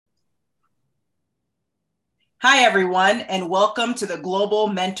Hi, everyone, and welcome to the Global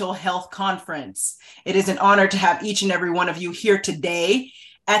Mental Health Conference. It is an honor to have each and every one of you here today.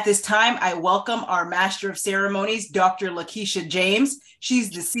 At this time, I welcome our Master of Ceremonies, Dr. Lakeisha James.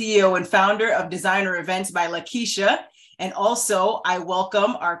 She's the CEO and founder of Designer Events by Lakeisha. And also, I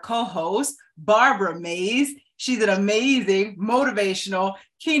welcome our co-host, Barbara Mays. She's an amazing, motivational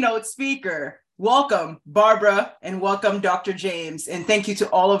keynote speaker. Welcome, Barbara, and welcome, Dr. James. And thank you to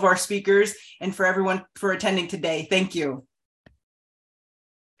all of our speakers and for everyone for attending today. Thank you.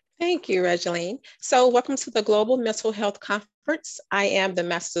 Thank you, Regeline. So welcome to the Global Mental Health Conference. I am the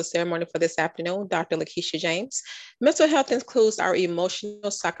Master of Ceremony for this afternoon, Dr. Lakeisha James. Mental health includes our emotional,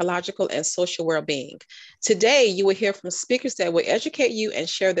 psychological, and social well-being. Today, you will hear from speakers that will educate you and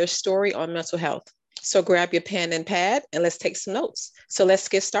share their story on mental health. So grab your pen and pad and let's take some notes. So let's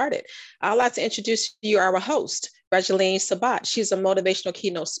get started. I'd like to introduce you our host, Regeline Sabat. She's a motivational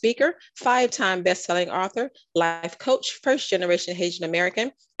keynote speaker, 5-time best-selling author, life coach, first-generation Haitian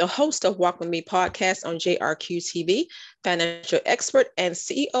American, the host of Walk With Me podcast on JRQ TV, financial expert, and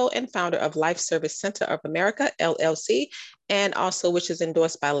CEO and founder of Life Service Center of America, LLC, and also which is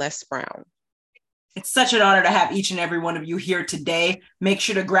endorsed by Les Brown. It's such an honor to have each and every one of you here today. Make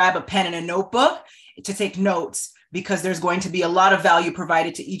sure to grab a pen and a notebook to take notes because there's going to be a lot of value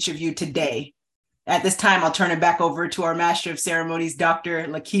provided to each of you today. At this time, I'll turn it back over to our Master of Ceremonies, Dr.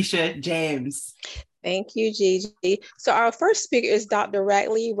 Lakeisha James. Thank you, Gigi. So our first speaker is Dr.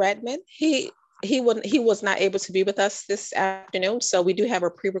 Radley Redmond. He was not able to be with us this afternoon, so we do have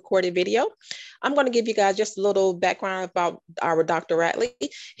a pre-recorded video. I'm going to give you guys just a little background about our Dr. Radley.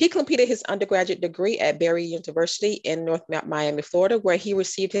 He completed his undergraduate degree at Barry University in North Miami, Florida, where he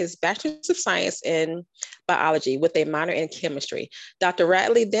received his Bachelor's of Science in Biology with a minor in chemistry. Dr.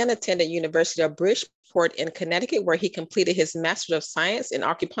 Radley then attended University of Bridgeport in Connecticut, where he completed his Master's of Science in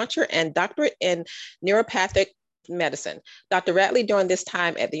Acupuncture and doctorate in neuropathic medicine. Dr. Radley, during this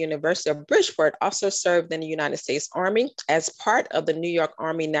time at the University of Bridgeport, also served in the United States Army as part of the New York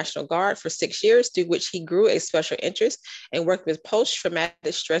Army National Guard for 6 years, through which he grew a special interest and worked with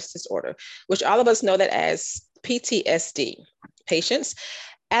post-traumatic stress disorder, which all of us know that as PTSD patients.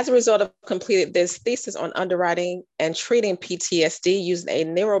 As a result of completed this thesis on underwriting and treating PTSD using a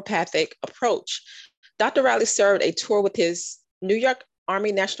neuropathic approach, Dr. Radley served a tour with his New York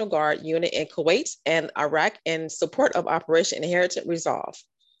Army National Guard unit in Kuwait and Iraq in support of Operation Inherent Resolve.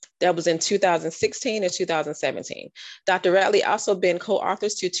 That was in 2016 and 2017. Dr. Radley also been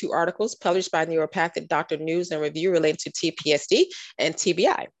co-authors to 2 articles published by Neuropathic Doctor News and Review related to TPSD and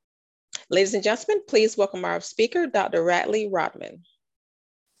TBI. Ladies and gentlemen, please welcome our speaker, Dr. Radley Rodman.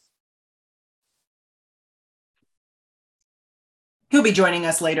 He'll be joining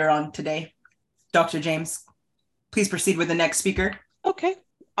us later on today. Dr. James, please proceed with the next speaker. Okay,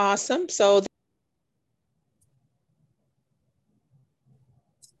 awesome. So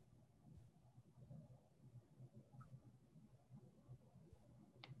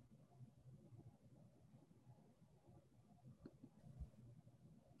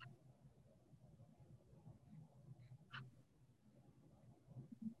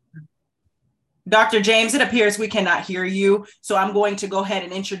Dr. James, it appears we cannot hear you, so I'm going to go ahead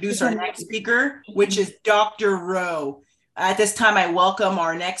and introduce our next speaker, which is Dr. Rowe. At this time, I welcome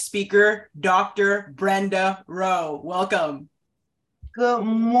our next speaker, Dr. Brenda Rowe. Welcome. Good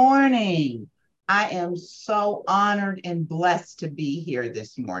morning. I am so honored and blessed to be here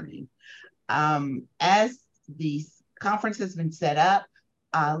this morning. As the conference has been set up,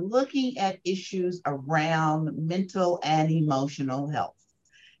 looking at issues around mental and emotional health.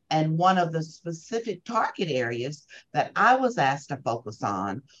 And one of the specific target areas that I was asked to focus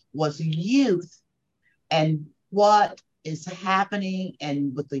on was youth and what is happening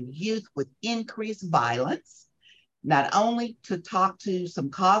and with the youth with increased violence, not only to talk to some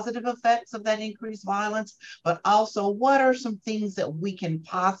causative effects of that increased violence, but also what are some things that we can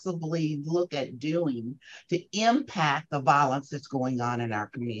possibly look at doing to impact the violence that's going on in our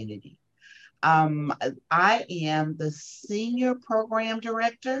community. I am the Senior Program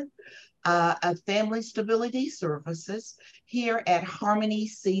Director of Family Stability Services here at Harmony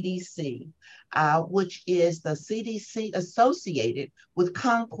CDC, which is the CDC associated with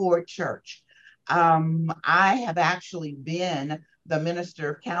Concord Church. I have actually been the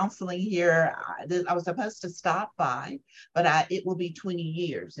Minister of Counseling here. I was supposed to stop by, but it will be 20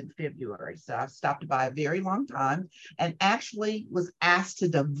 years in February. So I've stopped by a very long time and actually was asked to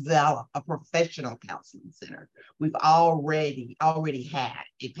develop a professional counseling center. We've already had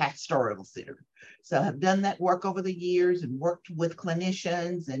a pastoral center. So I've done that work over the years and worked with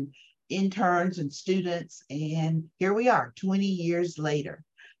clinicians and interns and students. And here we are 20 years later.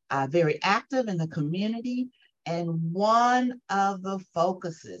 Very active in the community And one of the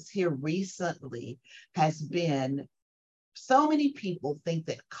focuses here recently has been, so many people think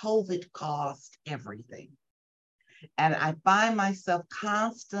that COVID caused everything. And I find myself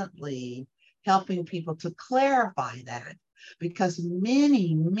constantly helping people to clarify that, because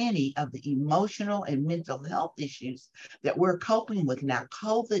many of the emotional and mental health issues that we're coping with now,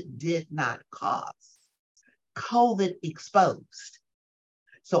 COVID did not cause. COVID exposed.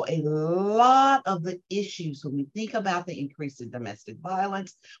 So a lot of the issues, when we think about the increase in domestic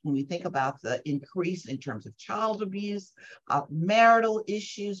violence, when we think about the increase in terms of child abuse, marital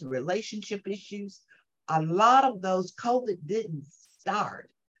issues, relationship issues, a lot of those COVID didn't start.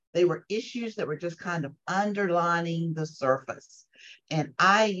 They were issues that were just kind of underlining the surface. And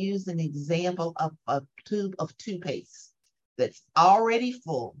I use an example of a tube of toothpaste that's already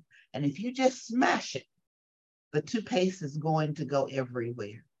full. And if you just smash it, the toothpaste is going to go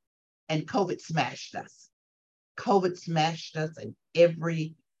everywhere. And COVID smashed us. COVID smashed us in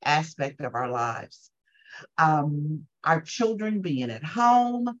every aspect of our lives. Our children being at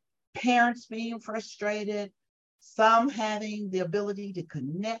home, parents being frustrated, some having the ability to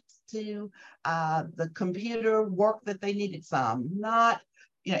connect to the computer work that they needed, some not,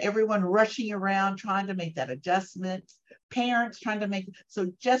 everyone rushing around trying to make that adjustment, parents trying to make,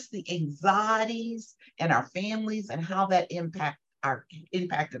 so just the anxieties in our families and how that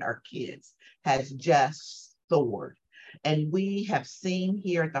impacted our kids has just soared. And we have seen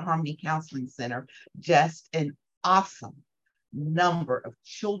here at the Harmony Counseling Center just an awesome number of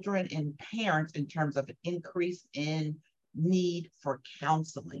children and parents in terms of an increase in need for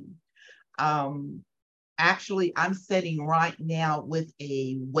counseling. Actually, I'm sitting right now with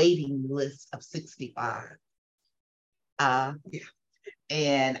a waiting list of 65.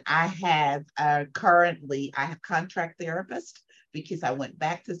 And I have currently, I have contract therapists, because I went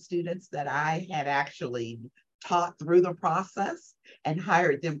back to students that I had actually taught through the process and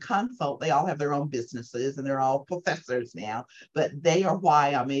hired them consult. They all have their own businesses and they're all professors now, but they are why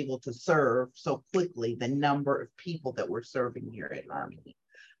I'm able to serve so quickly the number of people that we're serving here at Harmony.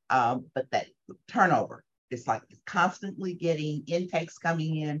 But that turnover, it's like constantly getting intakes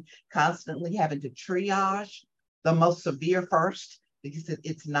coming in, constantly having to triage the most severe first, because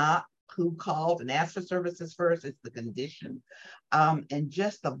it's not who called and asked for services first, it's the condition. And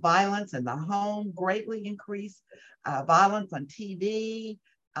just the violence in the home greatly increased, violence on TV,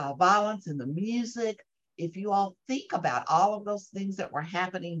 violence in the music. If you all think about all of those things that were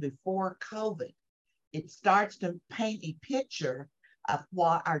happening before COVID, it starts to paint a picture of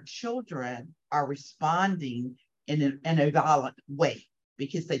why our children are responding in a violent way,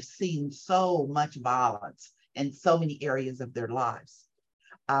 because they've seen so much violence in so many areas of their lives.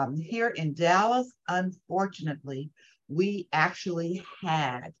 Here in Dallas, unfortunately, we actually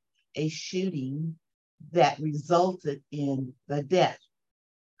had a shooting that resulted in the death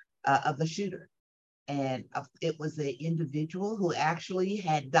of the shooter. And it was an individual who actually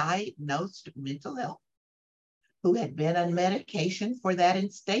had diagnosed mental health, who had been on medication for that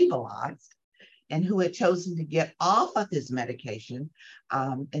and stabilized, and who had chosen to get off of his medication.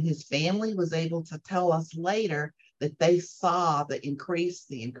 And his family was able to tell us later that they saw the increase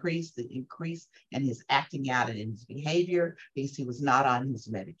in his acting out and in his behavior, because he was not on his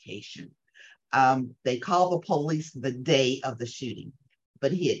medication. They called the police the day of the shooting,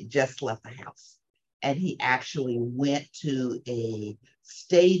 but he had just left the house. And he actually went to a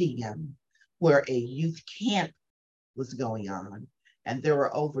stadium where a youth camp was going on. And there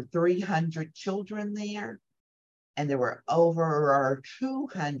were over 300 children there. And there were over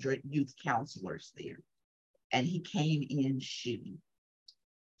 200 youth counselors there. And he came in shooting,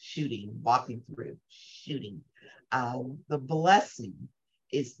 walking through, shooting. The blessing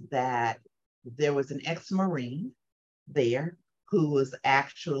is that there was an ex-Marine there who was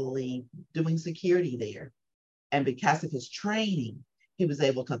actually doing security there. And because of his training, he was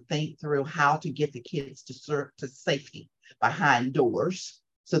able to think through how to get the kids to safety behind doors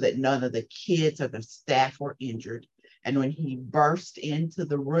so that none of the kids or the staff were injured. And when he burst into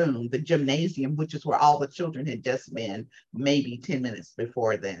the room, the gymnasium, which is where all the children had just been maybe 10 minutes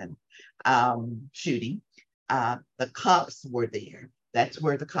before then, shooting, the cops were there. That's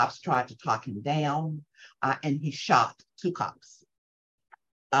where the cops tried to talk him down, and he shot 2 cops.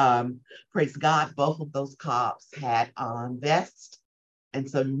 Praise God, both of those cops had on vests, and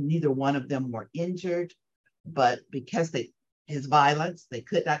so neither one of them were injured, but because his violence, they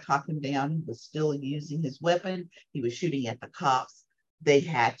could not talk him down. He was still using his weapon. He was shooting at the cops. They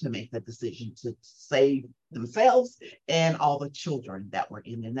had to make the decision to save themselves and all the children that were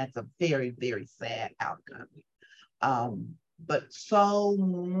in. And that's a very, very sad outcome. But so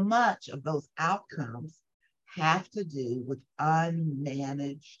much of those outcomes have to do with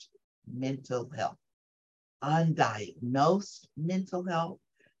unmanaged mental health, undiagnosed mental health,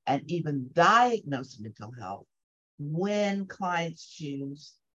 and even diagnosed mental health when clients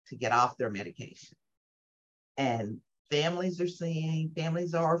choose to get off their medication. And families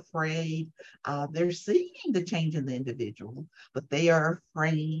are afraid. They're seeing the change in the individual, but they are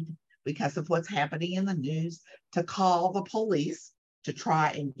afraid because of what's happening in the news to call the police to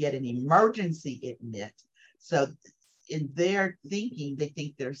try and get an emergency admit. So in their thinking, they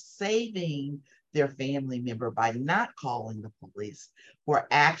think they're saving their family member by not calling the police, where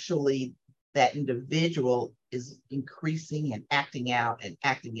actually that individual is increasing and acting out and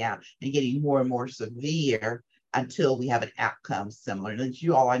getting more and more severe until we have an outcome similar. And as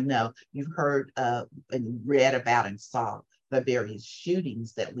you all, I know, you've heard and read about and saw the various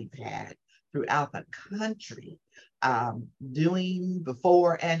shootings that we've had throughout the country, doing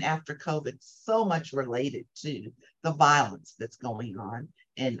before and after COVID, so much related to the violence that's going on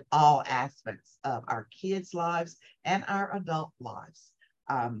in all aspects of our kids' lives and our adult lives.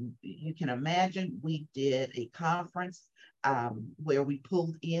 You can imagine we did a conference where we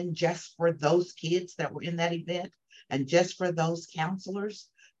pulled in just for those kids that were in that event and just for those counselors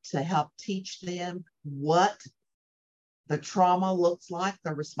to help teach them what the trauma looks like,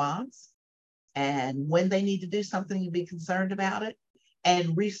 the response, and when they need to do something and be concerned about it,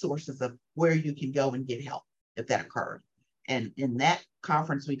 and resources of where you can go and get help if that occurred. And in that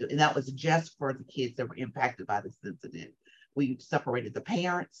conference we did, and that was just for the kids that were impacted by this incident. We separated the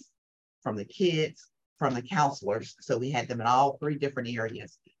parents from the kids, from the counselors. So we had them in all three different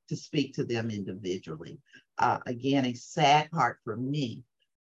areas to speak to them individually. Again, a sad part for me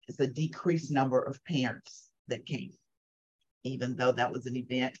is the decreased number of parents that came, even though that was an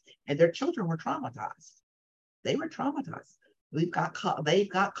event and their children were traumatized. They were traumatized. They've got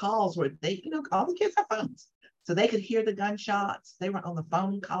calls where all the kids have phones. So they could hear the gunshots. They were on the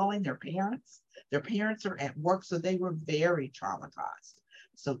phone calling their parents. Their parents are at work, so they were very traumatized.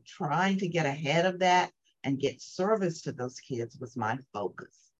 So trying to get ahead of that and get service to those kids was my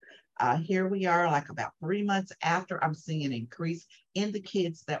focus. Here we are, like about 3 months after, I'm seeing an increase in the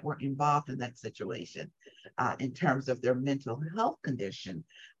kids that were involved in that situation in terms of their mental health condition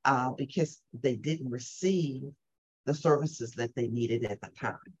because they didn't receive the services that they needed at the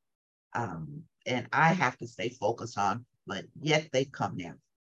time. And I have to stay focused on, but yet they come now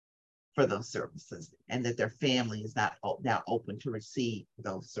for those services, and that their family is not now open to receive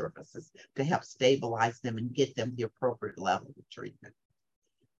those services to help stabilize them and get them the appropriate level of treatment.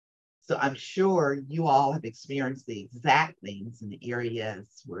 So I'm sure you all have experienced the exact things in the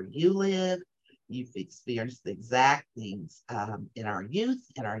areas where you live. You've experienced the exact things in our youth,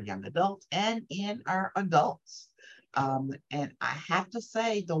 in our young adults, and in our adults. And I have to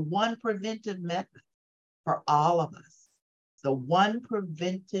say, the one preventive method for all of us, the one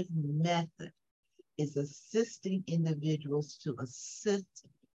preventive method is assisting individuals to assist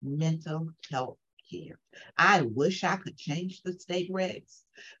mental health care. I wish I could change the state regs.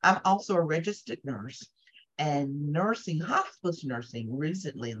 I'm also a registered nurse, and hospice nursing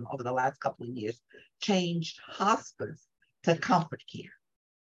recently, over the last couple of years, changed hospice to comfort care,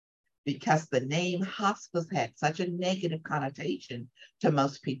 because the name hospice had such a negative connotation to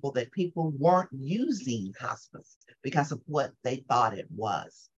most people that people weren't using hospice because of what they thought it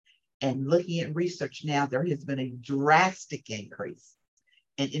was. And looking at research now, there has been a drastic increase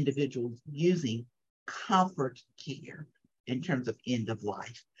in individuals using comfort care in terms of end of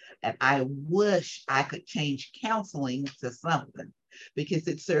life. And I wish I could change counseling to something, because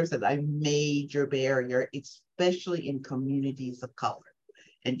it serves as a major barrier, especially in communities of color.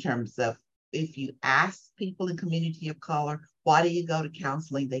 In terms of, if you ask people in community of color, why do you go to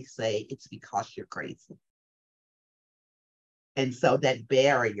counseling? They say it's because you're crazy. And so that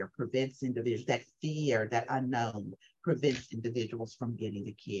barrier prevents individuals, that fear, that unknown prevents individuals from getting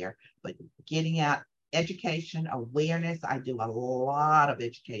the care. But getting out education, awareness, I do a lot of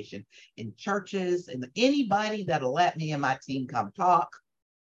education in churches, and anybody that'll let me and my team come talk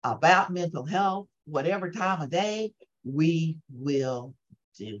about mental health, whatever time of day, we will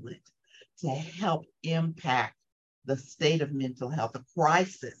do it to help impact the state of mental health, the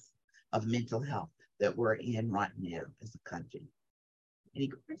crisis of mental health that we're in right now as a country. Any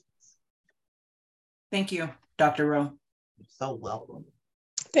questions? Thank you, Dr. Rowe. You're so welcome.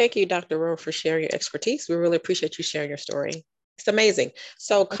 Thank you, Dr. Rowe, for sharing your expertise. We really appreciate you sharing your story. It's amazing.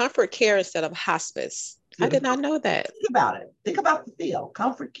 So comfort care instead of hospice. I did not know that. Think about it. Think about the field.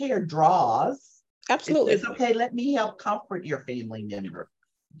 Comfort care draws. Absolutely. It's okay, let me help comfort your family member.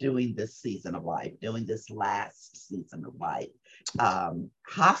 doing this season of life, doing this last season of life.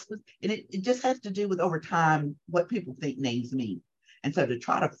 Hospice, and it just has to do with over time what people think names mean. And so to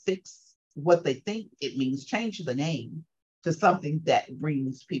try to fix what they think it means, change the name to something that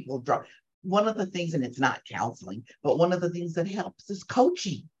brings people joy. One of the things, and it's not counseling, but one of the things that helps is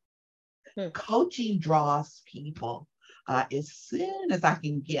coaching. Coaching draws people. As soon as I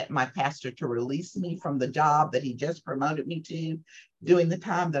can get my pastor to release me from the job that he just promoted me to during the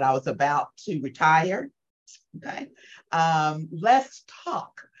time that I was about to retire, okay, Let's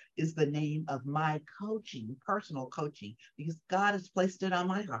Talk is the name of my coaching, personal coaching, because God has placed it on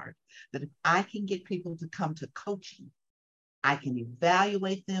my heart that if I can get people to come to coaching, I can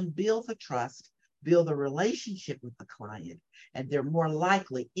evaluate them, build the trust, build a relationship with the client, and they're more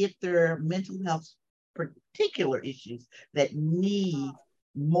likely, if their mental health particular issues that need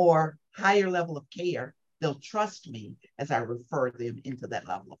more higher level of care, they'll trust me as I refer them into that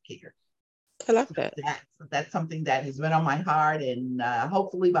level of care. I love that. That's something that has been on my heart, and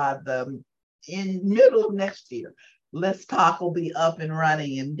hopefully by the middle of next year, Let's Talk will be up and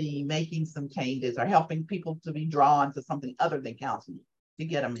running and be making some changes or helping people to be drawn to something other than counseling, to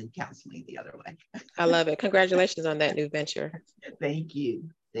get them in counseling the other way. I love it. Congratulations on that new venture. Thank you.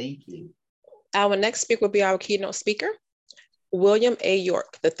 Thank you. Our next speaker will be our keynote speaker, William A.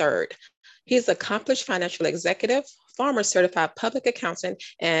 York III. He's an accomplished financial executive, former certified public accountant,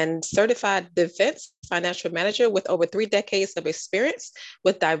 and certified defense financial manager with over 3 decades of experience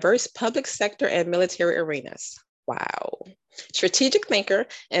with diverse public sector and military arenas. Wow. Strategic thinker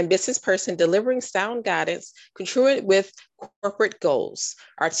and business person delivering sound guidance, congruent with corporate goals,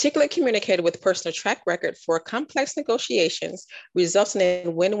 articulate communicator with personal track record for complex negotiations, resulting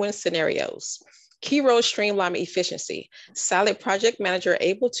in win-win scenarios. Key role streamline efficiency, solid project manager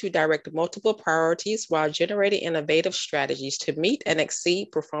able to direct multiple priorities while generating innovative strategies to meet and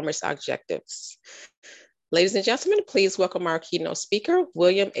exceed performance objectives. Ladies and gentlemen, please welcome our keynote speaker,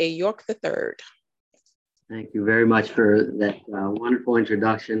 William A. York III. Thank you very much for that wonderful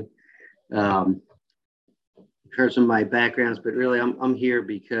introduction. Heard some of my backgrounds, but really I'm here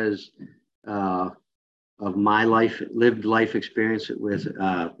because of my lived life experience with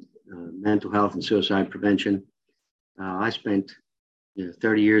mental health and suicide prevention. I spent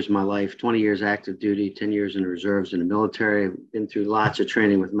 30 years of my life, 20 years active duty, 10 years in the reserves in the military. I've been through lots of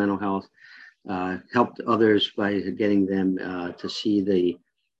training with mental health, helped others by getting them to see the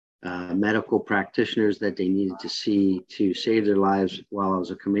medical practitioners that they needed to see to save their lives while I was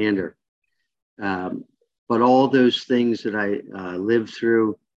a commander. But all those things that I lived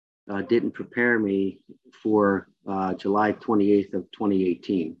through didn't prepare me for July 28th of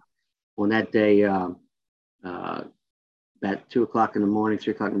 2018. On that day, about 2 o'clock in the morning,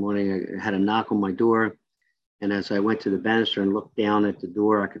 3 o'clock in the morning, I had a knock on my door. And as I went to the banister and looked down at the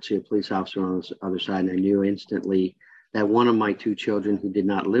door, I could see a police officer on the other side. And I knew instantly that one of my 2 children who did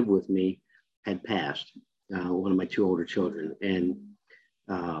not live with me had passed, one of my 2 older children. And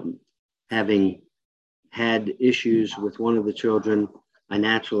having had issues with one of the children, I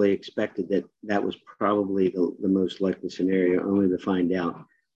naturally expected that that was probably the most likely scenario, only to find out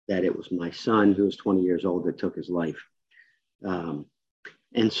that it was my son, who was 20 years old, that took his life. And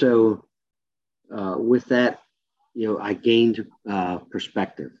so with that, I gained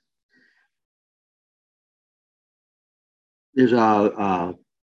perspective. There's a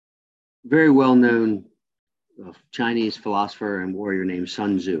very well-known Chinese philosopher and warrior named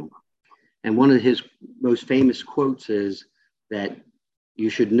Sun Tzu. And one of his most famous quotes is that you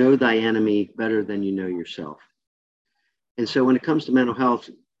should know thy enemy better than you know yourself. And so when it comes to mental health,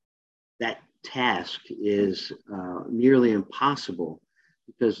 that task is nearly impossible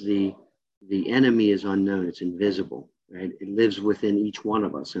because the enemy is unknown, it's invisible, right? It lives within each one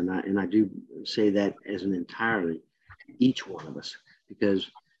of us. And I do say that as an entirely, each one of us,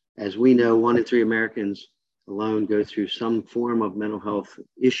 because as we know, 1 in 3 Americans alone go through some form of mental health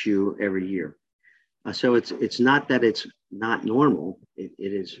issue every year. So it's not that it's not normal, it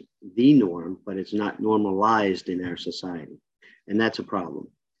is the norm, but it's not normalized in our society. And that's a problem.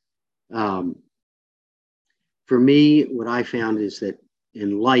 For me, what I found is that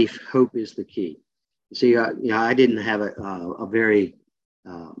in life, hope is the key. See, I didn't have a very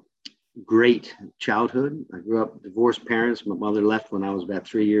great childhood. I grew up divorced parents. My mother left when I was about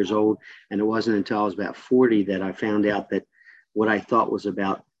 3 years old. And it wasn't until I was about 40 that I found out that what I thought was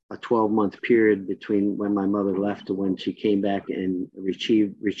about a 12-month period between when my mother left to when she came back and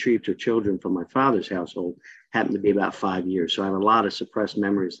retrieved her children from my father's household happened to be about 5 years. So I have a lot of suppressed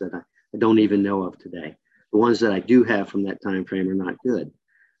memories that I don't even know of today. The ones that I do have from that time frame are not good.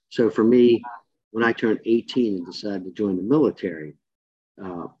 So for me, when I turned 18 and decided to join the military,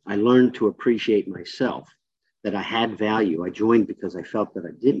 I learned to appreciate myself, that I had value. I joined because I felt that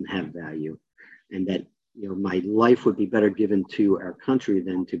I didn't have value, and that my life would be better given to our country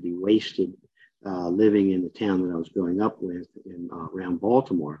than to be wasted living in the town that I was growing up with around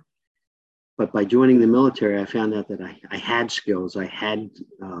Baltimore. But by joining the military, I found out that I had skills, I had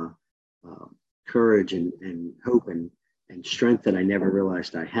courage and hope and strength that I never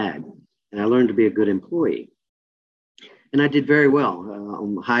realized I had. And I learned to be a good employee. And I did very well.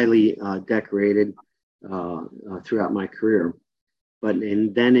 I'm highly decorated throughout my career.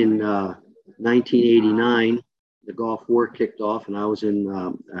 Then in 1989, the Gulf War kicked off, and I was in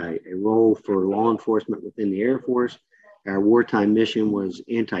a role for law enforcement within the Air Force. Our wartime mission was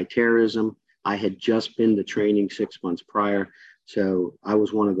anti-terrorism. I had just been to training 6 months prior, so I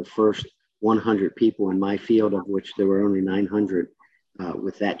was one of the first 100 people in my field, of which there were only 900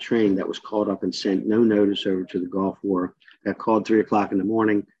 with that training, that was called up and sent no notice over to the Gulf War. Got called 3 o'clock in the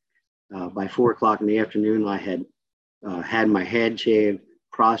morning. By 4 o'clock in the afternoon, I had had my head shaved,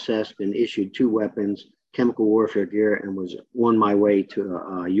 processed, and issued 2 weapons, chemical warfare gear, and was on my way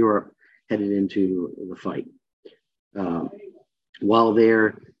to Europe, headed into the fight. While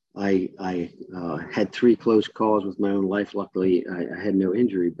there, I had 3 close calls with my own life. Luckily, I had no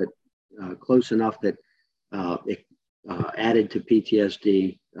injury, but close enough that it added to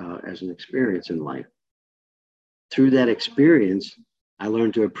PTSD as an experience in life. Through that experience, I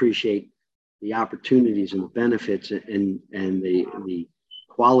learned to appreciate the opportunities and the benefits and the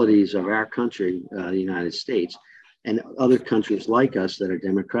qualities of our country, the United States, and other countries like us that are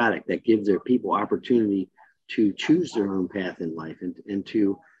democratic, that give their people opportunity to choose their own path in life and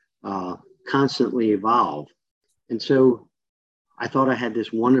to constantly evolve. And so I thought I had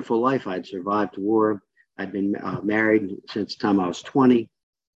this wonderful life. I'd survived war. I'd been married since the time I was 20,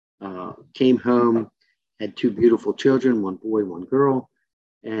 came home, had 2 beautiful children, 1 boy, 1 girl,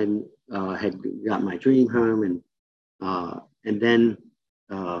 and had got my dream home. And then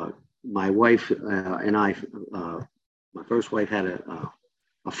my wife and I, my first wife had a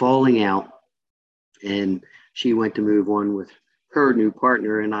falling out, and she went to move on with her new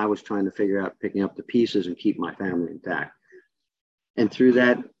partner, and I was trying to figure out picking up the pieces and keep my family intact. And through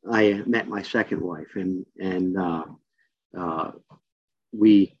that, I met my second wife, and I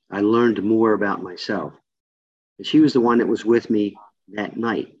learned more about myself. And she was the one that was with me that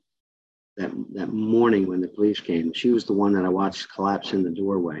night, that morning when the police came. She was the one that I watched collapse in the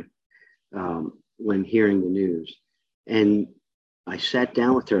doorway when hearing the news. And I sat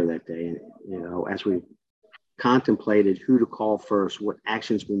down with her that day, and as we contemplated who to call first, what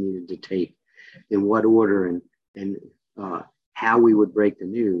actions we needed to take, in what order, and how we would break the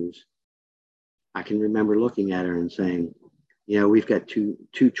news, I can remember looking at her and saying, we've got two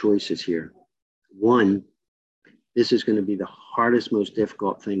choices here. One, this is going to be the hardest, most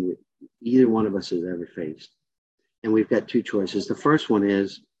difficult thing that either one of us has ever faced. And we've got 2 choices. The first one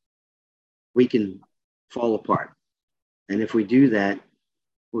is we can fall apart. And if we do that,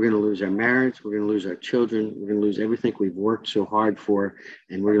 we're going to lose our marriage, we're going to lose our children, we're going to lose everything we've worked so hard for,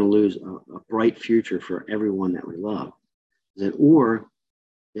 and we're going to lose a bright future for everyone that we love. Or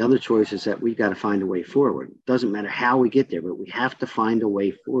the other choice is that we got to find a way forward. It doesn't matter how we get there, but we have to find a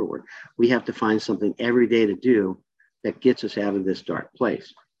way forward. We have to find something every day to do that gets us out of this dark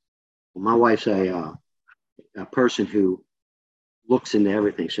place. Well, my wife's a person who looks into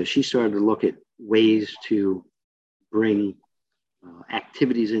everything. So she started to look at ways to bring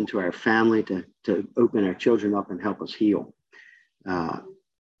activities into our family to open our children up and help us heal.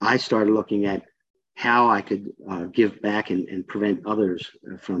 I started looking at how I could give back and prevent others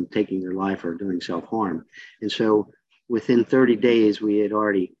from taking their life or doing self-harm. And so within 30 days, we had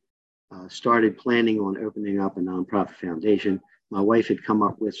already started planning on opening up a nonprofit foundation. My wife had come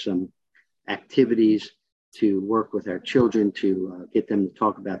up with some activities to work with our children to get them to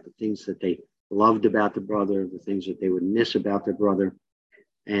talk about the things that they loved about the brother, the things that they would miss about their brother.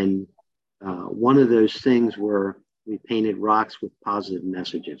 And one of those things were we painted rocks with positive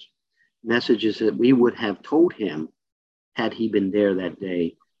messages that we would have told him had he been there that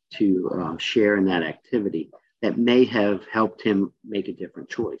day to share in that activity that may have helped him make a different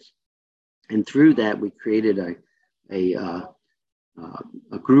choice. And through that, we created a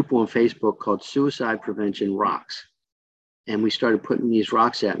group on Facebook called Suicide Prevention Rocks. And we started putting these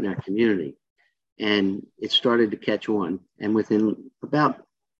rocks out in our community. And it started to catch on. And within about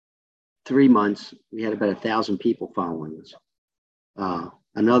 3 months, we had about 1,000 people following us.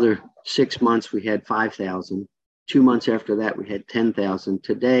 Another 6 months, we had 5,000. 2 months after that, we had 10,000.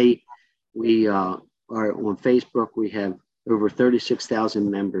 Today, we are on Facebook. We have over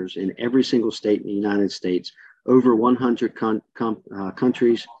 36,000 members in every single state in the United States over 100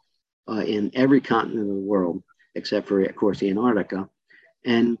 countries in every continent of the world, except for, of course, Antarctica.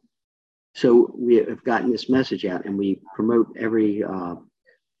 And so we have gotten this message out, and we promote every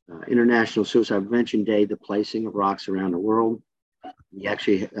International Suicide Prevention Day, the placing of rocks around the world. We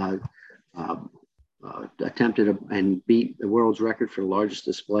actually attempted and beat the world's record for the largest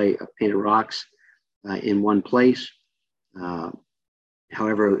display of painted rocks in one place.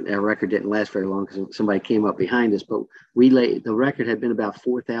 However, our record didn't last very long because somebody came up behind us, but the record had been about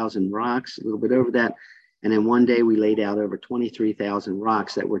 4,000 rocks, a little bit over that. And then one day we laid out over 23,000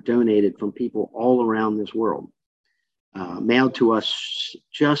 rocks that were donated from people all around this world, mailed to us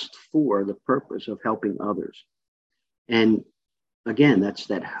just for the purpose of helping others. And again, that's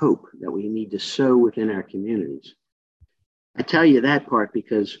that hope that we need to sow within our communities. I tell you that part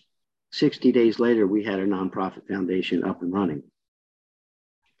because 60 days later, we had our nonprofit foundation up and running.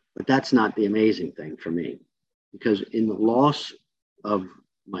 But that's not the amazing thing for me, because in the loss of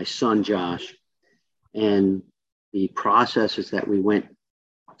my son, Josh, and the processes that we went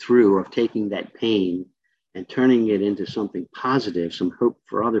through of taking that pain and turning it into something positive, some hope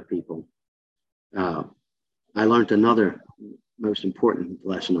for other people, I learned another most important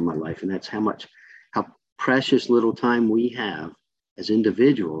lesson of my life, and that's how precious little time we have as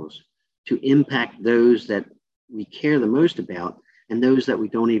individuals to impact those that we care the most about and those that we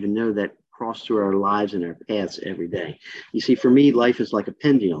don't even know that cross through our lives and our paths every day. You see, for me, life is like a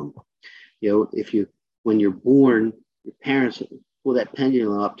pendulum. You know, when you're born, your parents pull that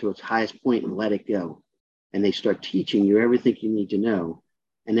pendulum up to its highest point and let it go. And they start teaching you everything you need to know.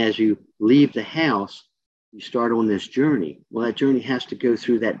 And as you leave the house, you start on this journey. Well, that journey has to go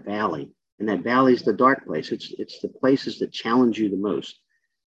through that valley. And that valley is the dark place. It's the places that challenge you the most.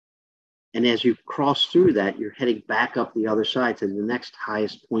 And as you cross through that, you're heading back up the other side to the next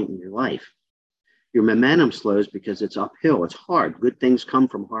highest point in your life. Your momentum slows because it's uphill. It's hard. Good things come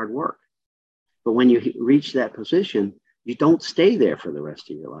from hard work. But when you reach that position, you don't stay there for the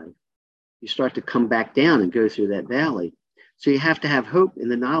rest of your life. You start to come back down and go through that valley. So you have to have hope in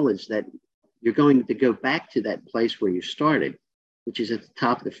the knowledge that you're going to go back to that place where you started, which is at the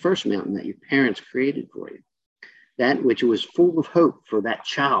top of the first mountain that your parents created for you. That which was full of hope for that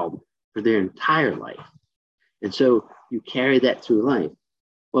child for their entire life. And so you carry that through life.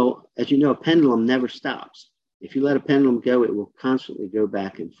 Well, as you know, a pendulum never stops. If you let a pendulum go, it will constantly go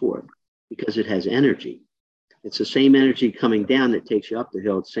back and forth because it has energy. It's the same energy coming down that takes you up the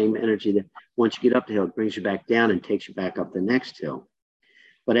hill. It's the same energy that once you get up the hill, it brings you back down and takes you back up the next hill.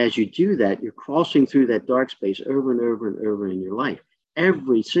 But as you do that, you're crossing through that dark space over and over and over in your life.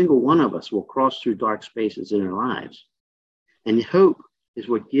 Every single one of us will cross through dark spaces in our lives. And hope is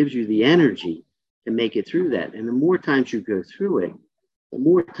what gives you the energy to make it through that. And the more times you go through it, the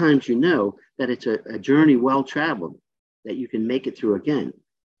more times you know that it's a journey well traveled, that you can make it through again.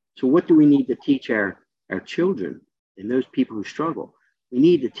 So what do we need to teach our children and those people who struggle? We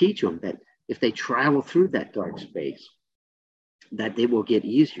need to teach them that if they travel through that dark space, that they will get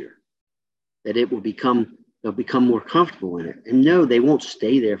easier, that they'll become more comfortable in it. And no, they won't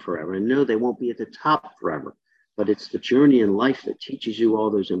stay there forever. And no, they won't be at the top forever. But it's the journey in life that teaches you all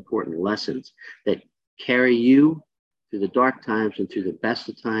those important lessons that carry you through the dark times and through the best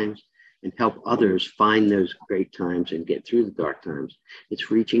of times and help others find those great times and get through the dark times. It's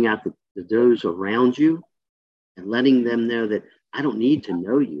reaching out to those around you and letting them know that I don't need to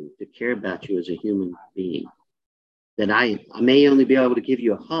know you to care about you as a human being. That I may only be able to give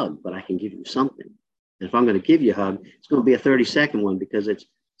you a hug, but I can give you something. And if I'm going to give you a hug, it's going to be a 30-second one because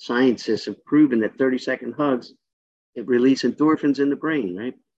scientists have proven that 30-second hugs, it release endorphins in the brain,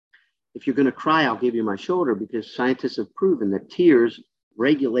 right? If you're going to cry, I'll give you my shoulder because scientists have proven that tears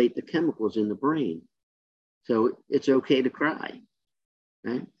regulate the chemicals in the brain. So it's okay to cry,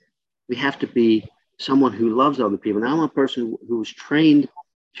 right? We have to be someone who loves other people. Now I'm a person who's trained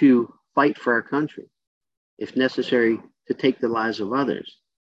to fight for our country, if necessary, to take the lives of others.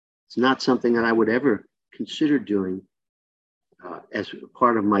 It's not something that I would ever consider doing as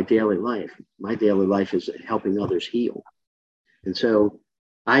part of my daily life. My daily life is helping others heal. And so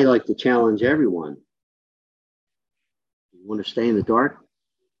I like to challenge everyone. You want to stay in the dark?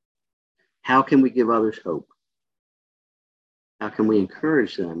 How can we give others hope? How can we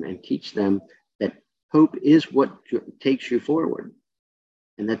encourage them and teach them that hope is what takes you forward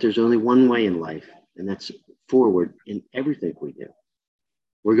and that there's only one way in life, and that's forward in everything we do.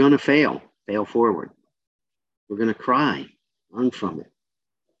 We're going to fail forward. We're going to cry, learn from it,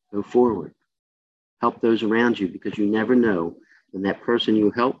 go forward. Help those around you because you never know when that person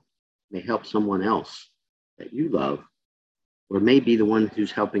you help may help someone else that you love or may be the one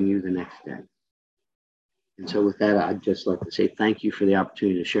who's helping you the next day. And so with that, I'd just like to say thank you for the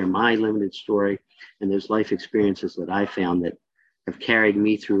opportunity to share my limited story and those life experiences that I found that have carried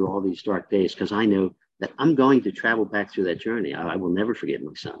me through all these dark days, because I know that I'm going to travel back through that journey. I will never forget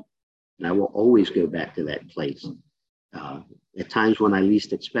my son. And I will always go back to that place at times when I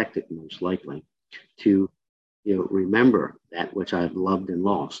least expect it, most likely, to remember that which I've loved and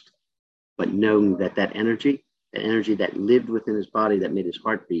lost, but knowing that that energy that lived within his body, that made his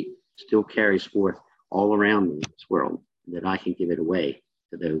heart beat, still carries forth all around me in this world, that I can give it away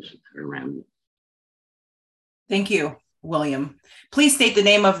to those that are around me. Thank you, William. Please state the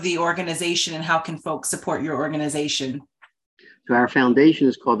name of the organization and how can folks support your organization? So our foundation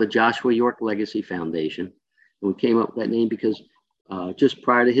is called the Joshua York Legacy Foundation. And we came up with that name because just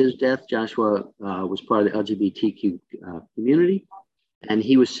prior to his death, Joshua was part of the LGBTQ community. And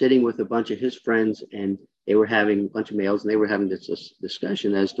he was sitting with a bunch of his friends, and they were having, a bunch of males, and they were having this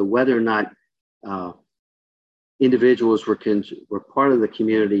discussion as to whether or not individuals were part of the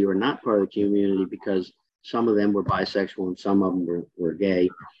community or not part of the community, because some of them were bisexual and some of them were gay.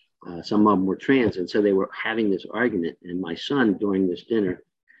 Some of them were trans. And so they were having this argument. And my son, during this dinner,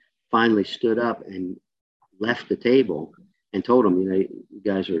 finally stood up and left the table and told them, you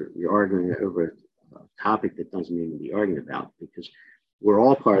guys you're arguing over a topic that doesn't need to be argued about, because we're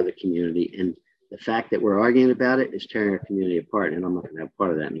all part of the community. And the fact that we're arguing about it is tearing our community apart. And I'm not going to have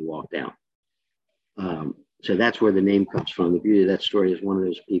part of that. And he walked out. So that's where the name comes from. The beauty of that story is one of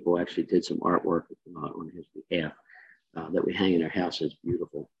those people actually did some artwork on his behalf that we hang in our house. It's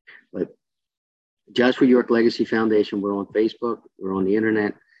beautiful. But Joshua York Legacy Foundation, we're on Facebook, we're on the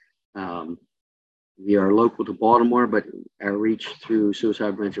internet. We are local to Baltimore, but our reach through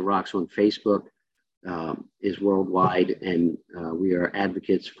Suicide Prevention Rocks on Facebook is worldwide, and we are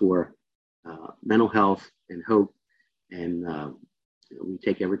advocates for mental health and hope, and we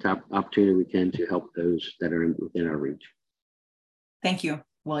take every opportunity we can to help those that are within our reach. Thank you,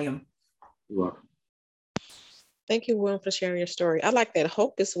 William. You're welcome. Thank you, William, for sharing your story. I like that.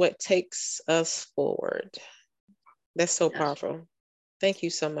 Hope is what takes us forward. That's so powerful. Thank you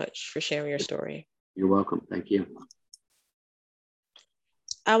so much for sharing your story. You're welcome. Thank you.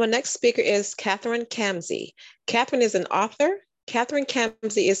 Our next speaker is Catherine Kamsey. Catherine is an author. Catherine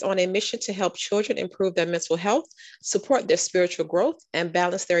Kamsey is on a mission to help children improve their mental health, support their spiritual growth, and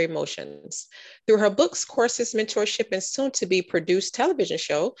balance their emotions. Through her books, courses, mentorship, and soon-to-be produced television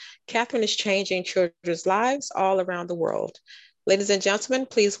show, Catherine is changing children's lives all around the world. Ladies and gentlemen,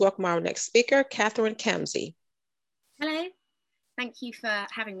 please welcome our next speaker, Catherine Kamsey. Hello. Thank you for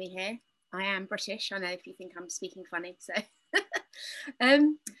having me here. I am British. I know if you think I'm speaking funny, so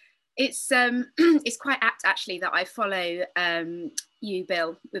it's quite apt actually that I follow you,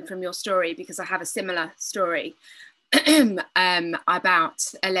 Bill, from your story, because I have a similar story. About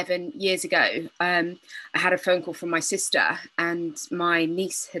 11 years ago, I had a phone call from my sister, and my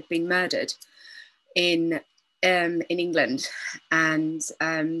niece had been murdered in England, and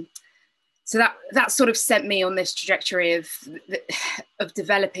so that sort of sent me on this trajectory of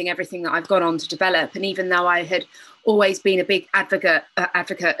developing everything that I've gone on to develop. And even though I had always been a big advocate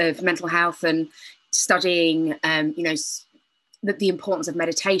of mental health and studying, the importance of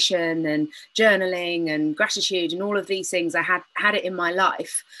meditation and journaling and gratitude and all of these things, I had it in my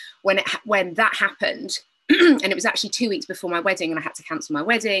life when that happened. And it was actually 2 weeks before my wedding, and I had to cancel my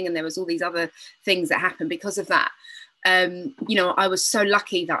wedding, and there was all these other things that happened because of that. I was so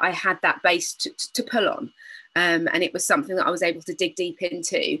lucky that I had that base to pull on, and it was something that I was able to dig deep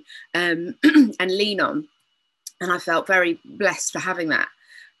into and lean on, and I felt very blessed for having that,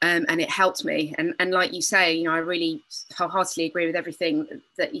 and it helped me. And like you say, I really wholeheartedly agree with everything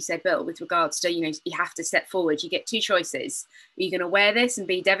that you said, Bill, with regards to you have to step forward. You get two choices: are you going to wear this and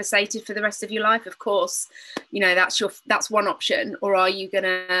be devastated for the rest of your life? Of course, that's one option. Or are you going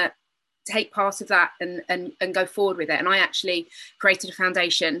to take part of that and go forward with it? And I actually created a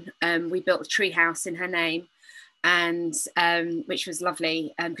foundation. We built a tree house in her name, and which was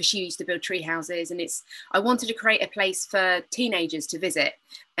lovely because she used to build tree houses. And I wanted to create a place for teenagers to visit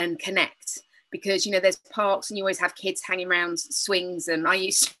and connect, because there's parks and you always have kids hanging around swings, and I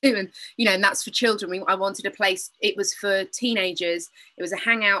used to, and that's for children. I wanted a place, it was for teenagers. It was a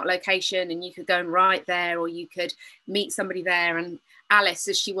hangout location, and you could go and write there, or you could meet somebody there. And Alice,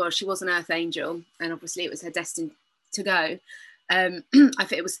 as she was an earth angel, and obviously it was her destiny to go. I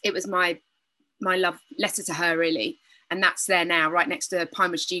think it was my love letter to her, really. And that's there now, right next to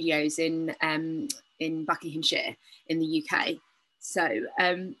Pinewood Studios in Buckinghamshire in the UK. So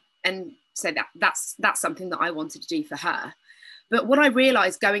that's something that I wanted to do for her. But what I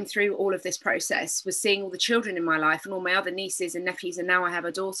realized going through all of this process was seeing all the children in my life and all my other nieces and nephews, and now I have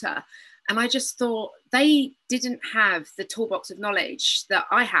a daughter. And I just thought they didn't have the toolbox of knowledge that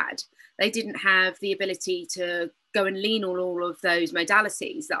I had. They didn't have the ability to go and lean on all of those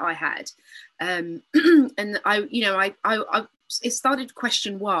modalities that I had. And I it started to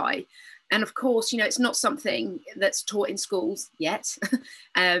question why. And of course, it's not something that's taught in schools yet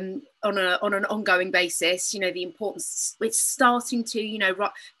on an ongoing basis. The importance, it's starting to,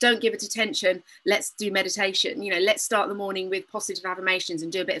 don't give it attention. Let's do meditation. Let's start the morning with positive affirmations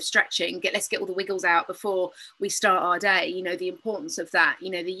and do a bit of stretching. Let's get all the wiggles out before we start our day. The importance of that,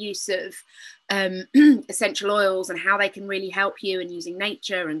 the use of essential oils and how they can really help you, and using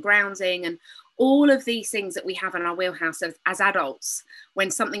nature and grounding and all of these things that we have in our wheelhouse as adults.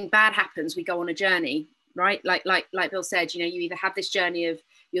 When something bad happens, we go on a journey, right? Like Bill said, you either have this journey of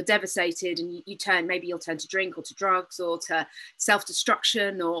you're devastated and you'll turn to drink or to drugs or to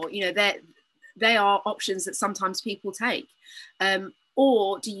self-destruction, or, they are options that sometimes people take.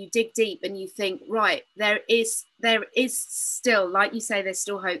 Or do you dig deep and you think, right, there is still, like you say, there's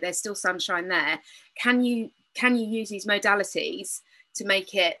still hope, there's still sunshine there. Can you use these modalities to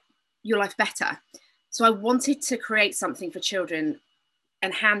make your life better? So I wanted to create something for children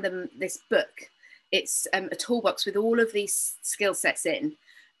and hand them this book. It's a toolbox with all of these skill sets in,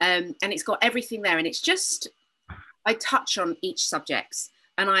 and it's got everything there. And it's just, I touch on each subject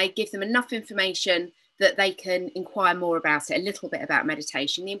and I give them enough information that they can inquire more about it, a little bit about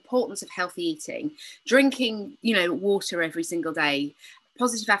meditation, the importance of healthy eating, drinking, water every single day,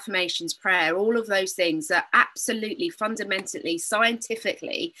 positive affirmations, prayer, all of those things that absolutely fundamentally,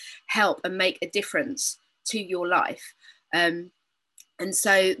 scientifically help and make a difference to your life. And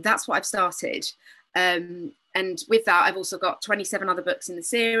so that's what I've started. And with that, I've also got 27 other books in the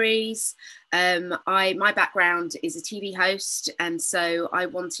series. My background is a TV host, and so I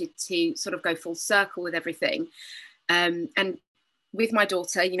wanted to sort of go full circle with everything. And with my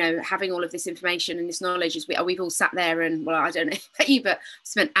daughter, having all of this information and this knowledge, we've all sat there and, well, I don't know about you, but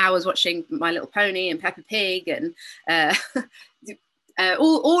spent hours watching My Little Pony and Peppa Pig and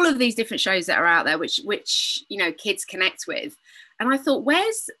all of these different shows that are out there, which kids connect with. And I thought,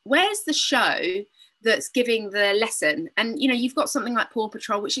 where's the show that's giving the lesson? And you've got something like Paw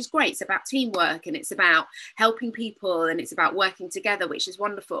Patrol, which is great. It's about teamwork and it's about helping people and it's about working together, which is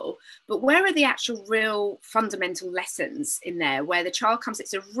wonderful. But where are the actual real fundamental lessons in there, where the child comes,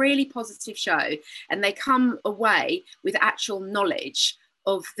 it's a really positive show, and they come away with actual knowledge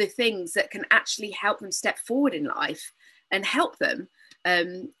of the things that can actually help them step forward in life and help them.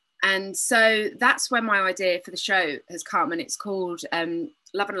 And so that's where my idea for the show has come, and it's called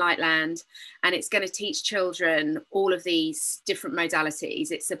Love and Lightland, and it's going to teach children all of these different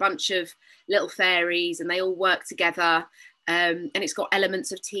modalities. It's a bunch of little fairies and they all work together, and it's got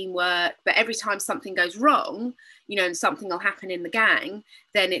elements of teamwork. But every time something goes wrong, and something will happen in the gang,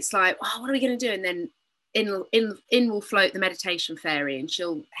 then it's like, oh, what are we going to do? And then in will float the meditation fairy, and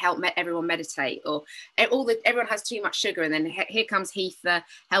she'll help everyone meditate. Or everyone has too much sugar, and then here comes Heath, the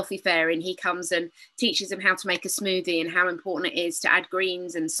healthy fairy, and he comes and teaches them how to make a smoothie and how important it is to add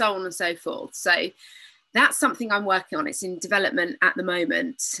greens and so on and so forth. So that's something I'm working on. It's in development at the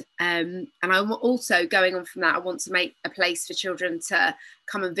moment, and I'm also going on from that. I want to make a place for children to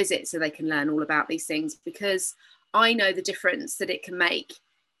come and visit so they can learn all about these things, because I know the difference that it can make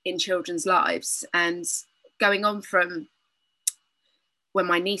in children's lives. And going on from when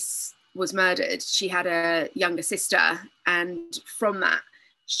my niece was murdered, she had a younger sister, and from that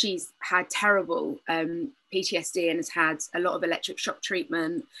she's had terrible PTSD and has had a lot of electric shock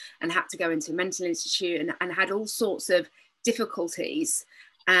treatment and had to go into a mental institute and had all sorts of difficulties.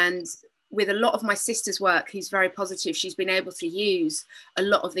 And with a lot of my sister's work, who's very positive, she's been able to use a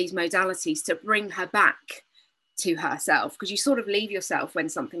lot of these modalities to bring her back to herself, because you sort of leave yourself when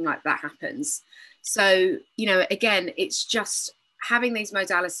something like that happens. So, again, it's just having these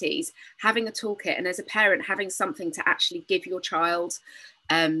modalities, having a toolkit, and as a parent, having something to actually give your child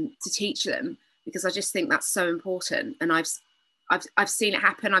to teach them, because I just think that's so important. And I've seen it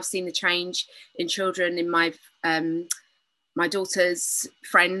happen. I've seen the change in children in my daughter's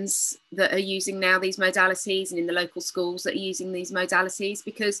friends that are using now these modalities, and in the local schools that are using these modalities,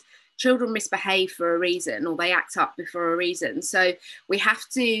 because children misbehave for a reason, or they act up for a reason. So we have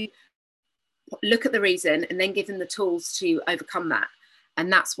to look at the reason and then give them the tools to overcome that.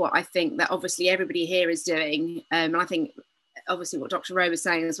 And that's what I think that obviously everybody here is doing. And I think obviously what Dr. Rowe was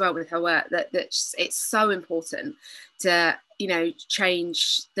saying as well with her work, that it's so important to,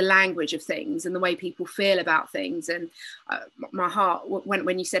 change the language of things and the way people feel about things. And my heart,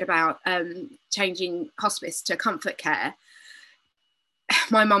 when you said about changing hospice to comfort care,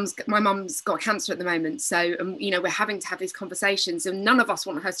 my mum's got cancer at the moment, so you know, we're having to have these conversations, and none of us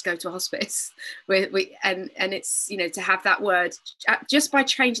want her to go to a hospice. And it's, you know, to have that word, just by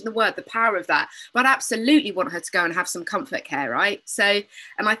changing the word, the power of that. But I absolutely want her to go and have some comfort care, right? So,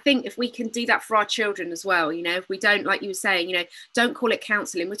 and I think if we can do that for our children as well, you know, if we don't, like you were saying, you know, don't call it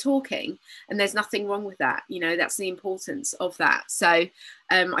counselling, we're talking, and there's nothing wrong with that. You know, that's the importance of that. So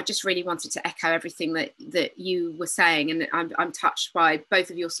I just really wanted to echo everything that you were saying, and I'm touched by both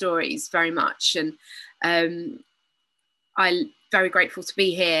of your stories very much, and I'm very grateful to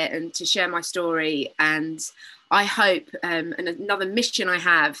be here and to share my story. And I hope, and another mission I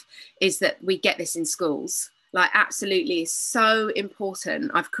have is that we get this in schools. Like, absolutely, is so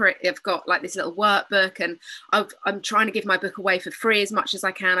important. I've got like this little workbook, and I'm trying to give my book away for free as much as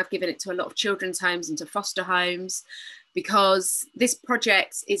I can. I've given it to a lot of children's homes and to foster homes, because this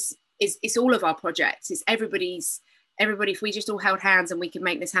project is all of our projects. It's everybody. If we just all held hands and we could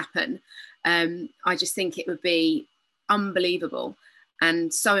make this happen, I just think it would be unbelievable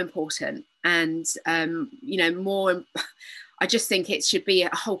and so important. And you know, more. I just think it should be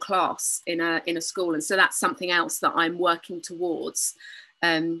a whole class in a school, and so that's something else that I'm working towards,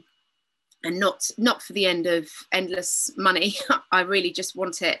 and not for the end of endless money. I really just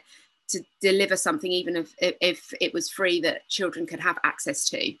want it to deliver something, even if it was free, that children could have access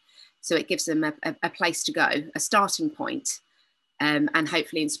to, so it gives them a place to go, a starting point, and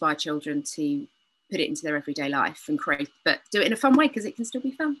hopefully inspire children to put it into their everyday life and create, but do it in a fun way, because it can still be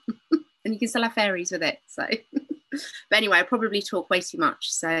fun and you can still have fairies with it. So but anyway, I probably talk way too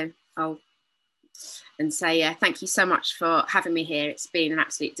much, so I'll say thank you so much for having me here. It's been an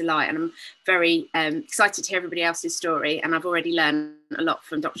absolute delight, and I'm very excited to hear everybody else's story, and I've already learned a lot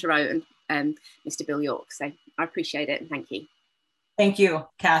from Dr. Rowe and Mr. Bill York, so I appreciate it, and thank you. Thank you,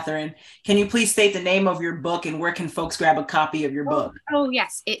 Catherine. Can you please state the name of your book, and where can folks grab a copy of your book? Oh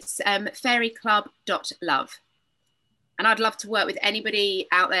yes, it's fairyclub.love. And I'd love to work with anybody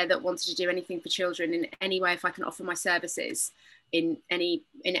out there that wanted to do anything for children in any way. If I can offer my services in any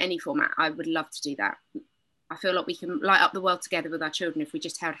format, I would love to do that. I feel like we can light up the world together with our children if we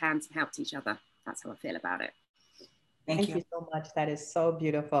just held hands and helped each other. That's how I feel about it. Thank you so much. That is so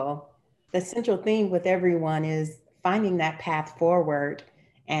beautiful. The central theme with everyone is finding that path forward.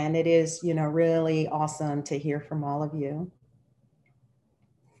 And it is, you know, really awesome to hear from all of you.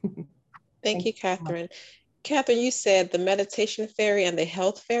 Thank you, Catherine. Catherine, you said the meditation fairy and the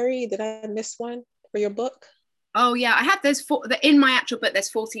health fairy. Did I miss one for your book? Oh yeah, I have those in my actual book.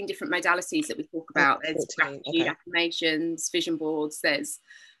 There's 14 different modalities that we talk about. There's gratitude, affirmations, vision boards. There's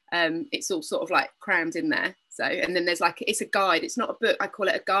it's all sort of like crammed in there. So, and then there's like, it's a guide. It's not a book. I call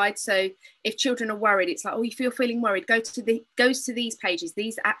it a guide. So if children are worried, it's like, oh, you feel feeling worried, goes to these pages.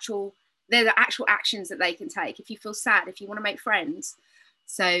 They're the actual actions that they can take. If you feel sad, if you want to make friends.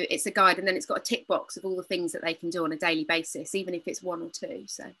 So it's a guide, and then it's got a tick box of all the things that they can do on a daily basis, even if it's one or two.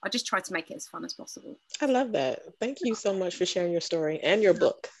 So I just try to make it as fun as possible. I love that. Thank you so much for sharing your story and your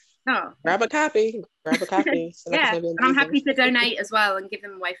book. Oh, grab a copy. So yeah, and I'm happy to donate as well and give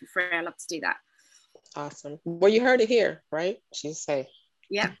them away for free. I love to do that. Awesome. Well, you heard it here, right? She's say,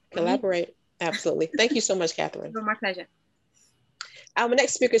 yeah, collaborate. Absolutely. Thank you so much, Catherine. My pleasure. Our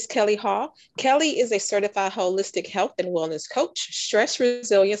next speaker is Kelly Hall. Kelly is a certified holistic health and wellness coach, stress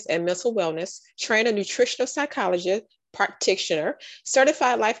resilience and mental wellness, trainer, nutritional psychologist, practitioner,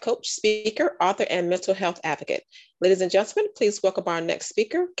 certified life coach, speaker, author, and mental health advocate. Ladies and gentlemen, please welcome our next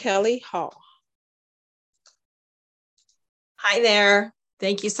speaker, Kelly Hall. Hi there.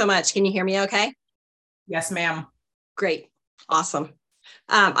 Thank you so much. Can you hear me okay? Yes, ma'am. Great. Awesome.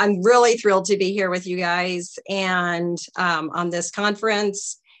 I'm really thrilled to be here with you guys and on this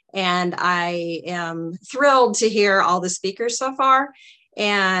conference. And I am thrilled to hear all the speakers so far.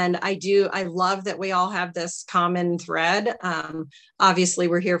 And I love that we all have this common thread. Obviously,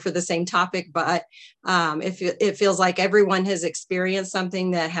 we're here for the same topic, but it feels like everyone has experienced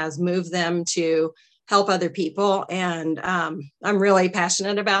something that has moved them to help other people. And I'm really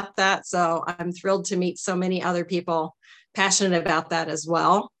passionate about that. So I'm thrilled to meet so many other people passionate about that as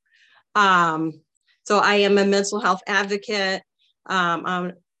well. So I am a mental health advocate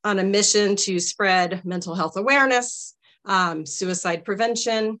on a mission to spread mental health awareness, suicide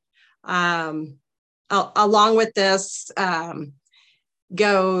prevention. Along with this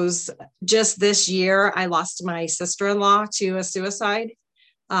goes just this year, I lost my sister-in-law to a suicide.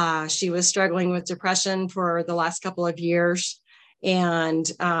 She was struggling with depression for the last couple of years. And,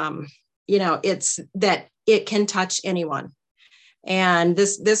 you know, it's that it can touch anyone. And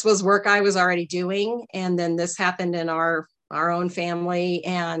this was work I was already doing. And then this happened in our own family.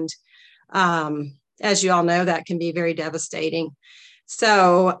 And as you all know, that can be very devastating.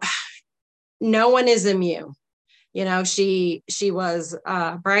 So no one is immune. You know, she was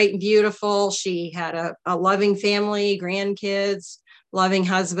bright and beautiful. She had a loving family, grandkids, loving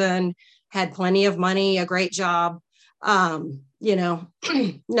husband, had plenty of money, a great job. You know,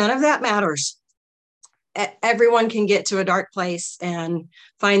 none of that matters. Everyone can get to a dark place and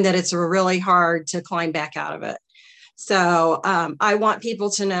find that it's really hard to climb back out of it. So I want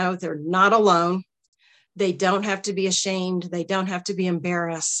people to know they're not alone. They don't have to be ashamed. They don't have to be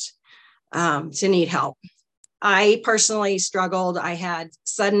embarrassed to need help. I personally struggled. I had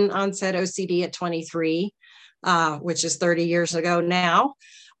sudden onset OCD at 23, which is 30 years ago now.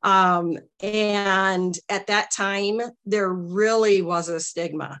 And at that time, there really was a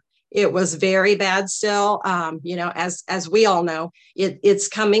stigma. It was very bad still. You know, as we all know, it's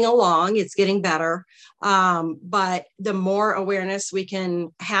coming along, it's getting better. But the more awareness we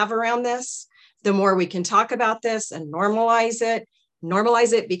can have around this, the more we can talk about this and normalize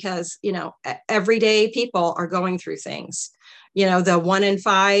it because, you know, everyday people are going through things. You know, the 1 in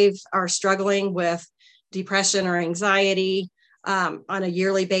 5 are struggling with depression or anxiety on a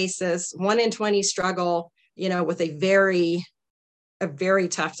yearly basis. 1 in 20 struggle, you know, with a very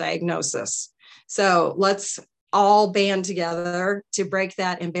tough diagnosis. So let's all band together to break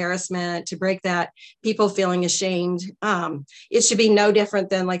that embarrassment, to break that people feeling ashamed. It should be no different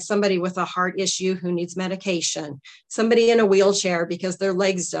than like somebody with a heart issue who needs medication, somebody in a wheelchair because their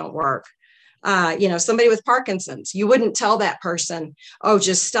legs don't work. You know, somebody with Parkinson's, you wouldn't tell that person, oh,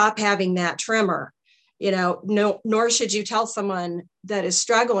 just stop having that tremor. You know, no, nor should you tell someone that is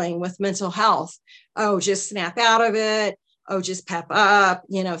struggling with mental health, oh, just snap out of it. Oh, just pep up,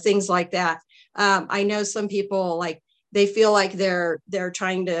 you know, things like that. I know some people like they feel like they're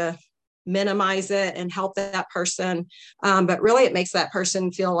trying to minimize it and help that person. But really it makes that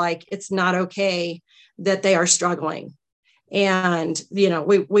person feel like it's not okay that they are struggling. And, you know,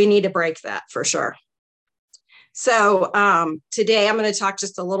 we need to break that for sure. So today I'm going to talk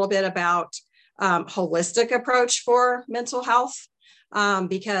just a little bit about holistic approach for mental health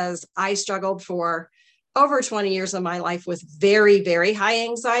because I struggled for over 20 years of my life with very, very high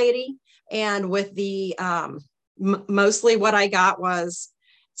anxiety. And with the, mostly what I got was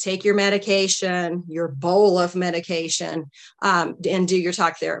take your medication, your bowl of medication, and do your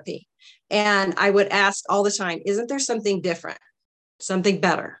talk therapy. And I would ask all the time, isn't there something different, something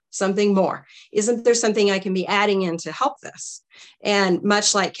better, something more? Isn't there something I can be adding in to help this? And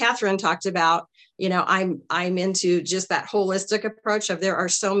much like Catherine talked about, you know, I'm into just that holistic approach of there are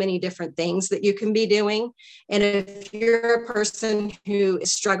so many different things that you can be doing. And if you're a person who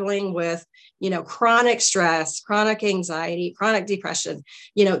is struggling with, you know, chronic stress, chronic anxiety, chronic depression,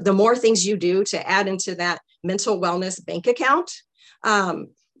 you know, the more things you do to add into that mental wellness bank account,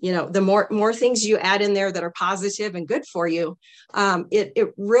 you know, the more things you add in there that are positive and good for you,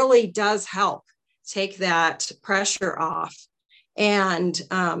 it really does help take that pressure off. And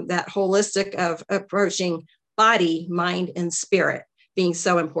that holistic of approaching body, mind, and spirit being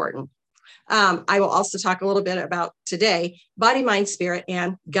so important. I will also talk a little bit about today, body, mind, spirit,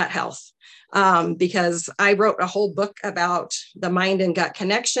 and gut health, because I wrote a whole book about the mind and gut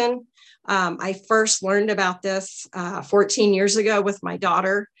connection. I first learned about this 14 years ago with my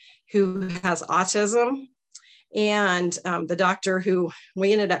daughter who has autism. And the doctor who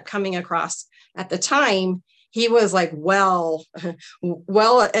we ended up coming across at the time, he was like well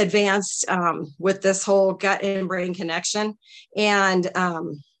advanced with this whole gut and brain connection. And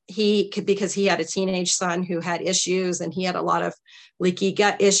because he had a teenage son who had issues, and he had a lot of leaky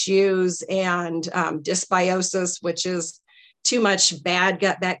gut issues and dysbiosis, which is too much bad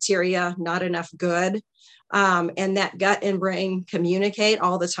gut bacteria, not enough good. And that gut and brain communicate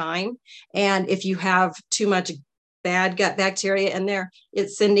all the time. And if you have too much bad gut bacteria in there,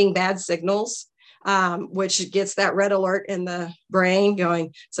 it's sending bad signals, which gets that red alert in the brain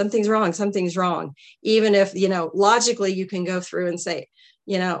going, something's wrong. Even if, you know, logically you can go through and say,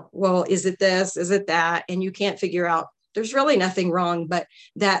 you know, well, is it this? Is it that? And you can't figure out, there's really nothing wrong, but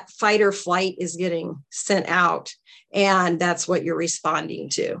that fight or flight is getting sent out. And that's what you're responding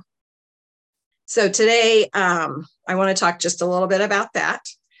to. So today, I want to talk just a little bit about that.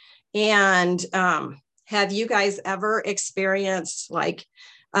 And have you guys ever experienced like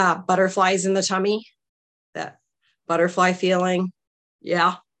butterflies in the tummy, that butterfly feeling?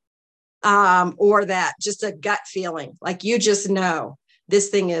 Yeah. Or that just a gut feeling, like you just know this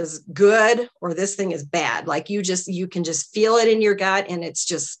thing is good or this thing is bad. Like you can just feel it in your gut and it's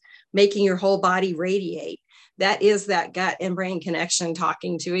just making your whole body radiate. That is that gut and brain connection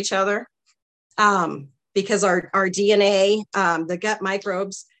talking to each other. Because our DNA, the gut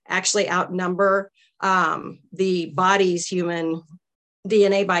microbes actually outnumber the body's human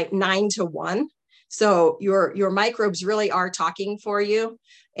DNA by 9-to-1. So your microbes really are talking for you.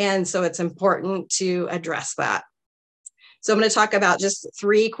 And so it's important to address that. So I'm going to talk about just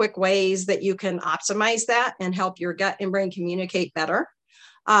 3 quick ways that you can optimize that and help your gut and brain communicate better.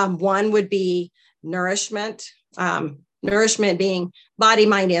 One would be nourishment, nourishment being body,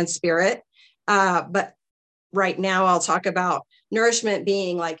 mind, and spirit. But right now I'll talk about nourishment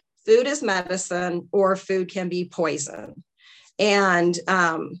being like food is medicine or food can be poison. And,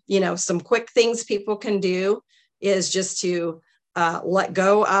 some quick things people can do is just to let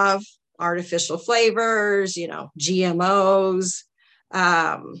go of artificial flavors, GMOs,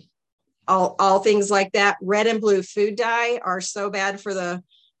 all things like that. Red and blue food dye are so bad for the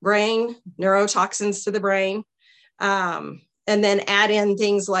brain, neurotoxins to the brain. And then add in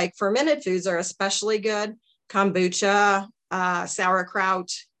things like fermented foods are especially good. Kombucha,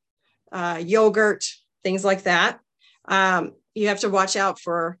 sauerkraut, yogurt, things like that. You have to watch out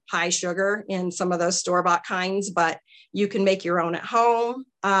for high sugar in some of those store-bought kinds, but you can make your own at home,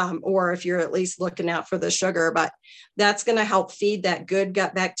 or if you're at least looking out for the sugar, but that's going to help feed that good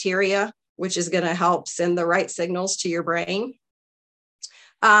gut bacteria, which is going to help send the right signals to your brain.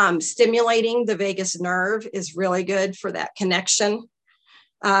 Stimulating the vagus nerve is really good for that connection.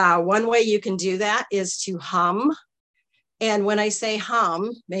 One way you can do that is to hum. And when I say hum,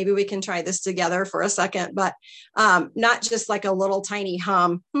 maybe we can try this together for a second, but not just like a little tiny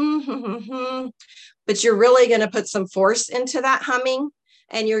hum, but you're really going to put some force into that humming,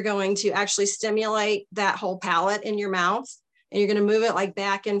 and you're going to actually stimulate that whole palate in your mouth, and you're going to move it like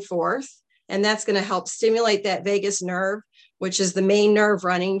back and forth. And that's going to help stimulate that vagus nerve, which is the main nerve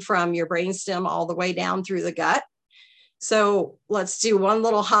running from your brainstem all the way down through the gut. So let's do one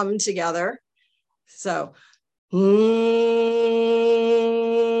little hum together. So, and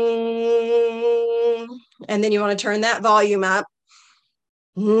then you want to turn that volume up.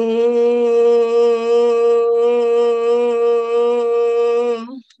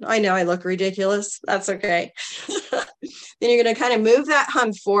 I know I look ridiculous. That's okay. Then you're going to kind of move that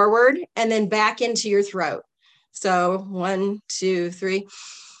hum forward and then back into your throat. So 1, 2, 3.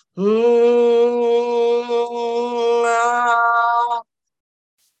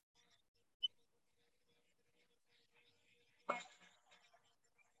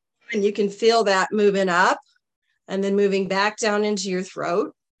 And you can feel that moving up and then moving back down into your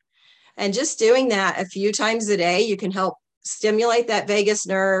throat. And just doing that a few times a day, you can help stimulate that vagus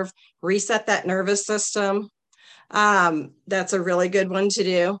nerve, reset that nervous system. That's a really good one to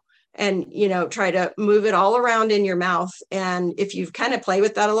do. And, try to move it all around in your mouth. And if you kind of play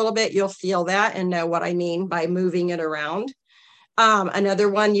with that a little bit, you'll feel that and know what I mean by moving it around. Another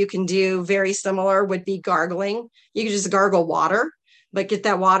one you can do very similar would be gargling. You can just gargle water, but get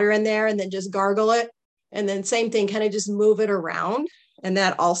that water in there and then just gargle it. And then same thing, kind of just move it around. And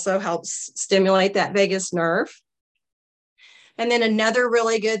that also helps stimulate that vagus nerve. And then another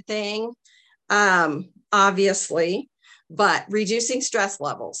really good thing, obviously, but reducing stress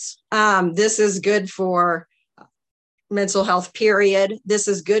levels. This is good for mental health, period. This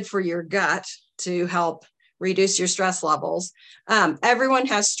is good for your gut to help reduce your stress levels. Everyone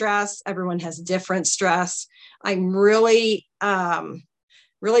has stress. Everyone has different stress. I'm really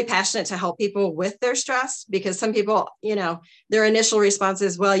passionate to help people with their stress, because some people, their initial response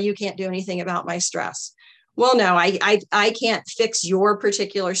is, well, you can't do anything about my stress. Well, no, I can't fix your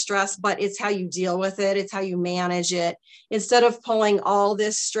particular stress, but it's how you deal with it. It's how you manage it. Instead of pulling all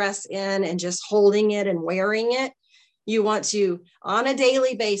this stress in and just holding it and wearing it, you want to, on a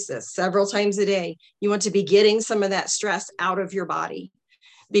daily basis, several times a day, you want to be getting some of that stress out of your body,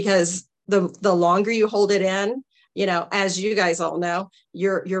 because the longer you hold it in, as you guys all know,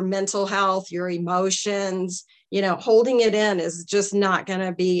 your mental health, your emotions, holding it in is just not going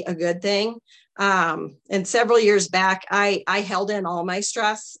to be a good thing. And several years back, I held in all my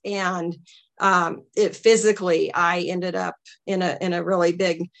stress, and it physically, I ended up in a really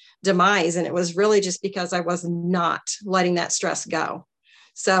big demise. And it was really just because I was not letting that stress go.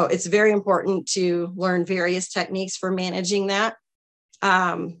 So it's very important to learn various techniques for managing that.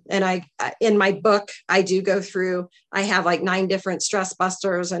 And in my book, I do go through, I have like 9 different stress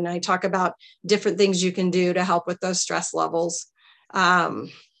busters, and I talk about different things you can do to help with those stress levels.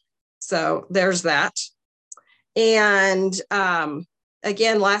 So there's that. And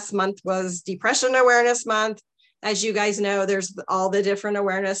again, last month was Depression Awareness Month. As you guys know, there's all the different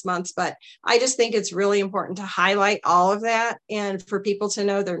awareness months, but I just think it's really important to highlight all of that and for people to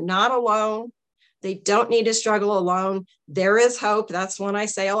know they're not alone. They don't need to struggle alone. There is hope. That's one I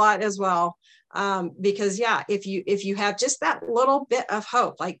say a lot as well. Because if you have just that little bit of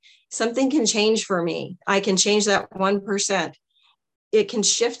hope, like something can change for me, I can change that 1%. it can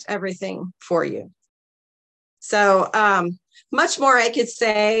shift everything for you. So much more I could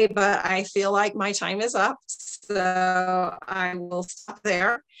say, but I feel like my time is up. So I will stop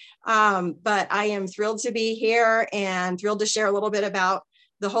there. But I am thrilled to be here and thrilled to share a little bit about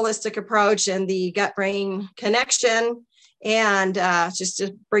the holistic approach and the gut-brain connection, and just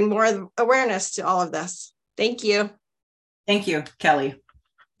to bring more awareness to all of this. Thank you. Thank you, Kelly.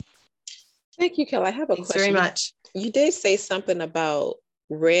 Thank you, Kelly. I have a Thanks question. very much. You did say something about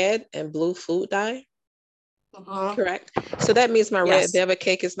red and blue food dye, correct? So that means my red velvet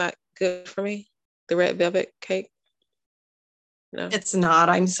cake is not good for me? The red velvet cake? No. It's not,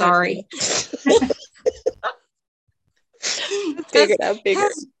 I'm sorry. I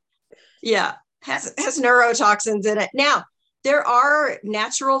figured. Has neurotoxins in it. Now, there are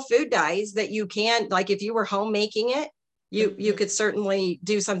natural food dyes that you can, like if you were home making it, you could certainly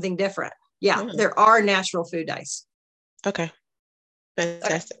do something different. Yeah, there are natural food dyes. Okay,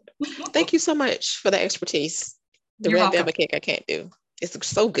 fantastic. Okay. Thank you so much for the expertise. The You're red welcome. velvet cake I can't do. It's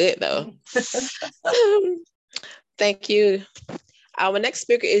so good though. Thank you. Our next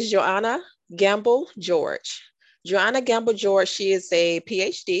speaker is Joanna Gamble George. Joanna Gamble George, she is a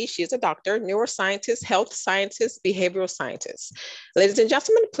PhD. She is a doctor, neuroscientist, health scientist, behavioral scientist. Ladies and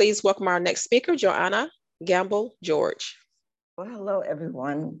gentlemen, please welcome our next speaker, Joanna Gamble George. Well, hello,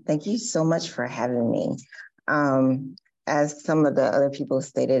 everyone. Thank you so much for having me. As some of the other people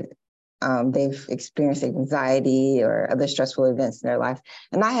stated, they've experienced anxiety or other stressful events in their life,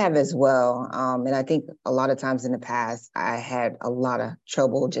 and I have as well. And I think a lot of times in the past, I had a lot of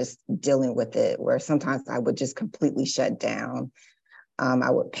trouble just dealing with it, where sometimes I would just completely shut down. I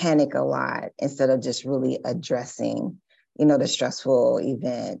would panic a lot instead of just really addressing, the stressful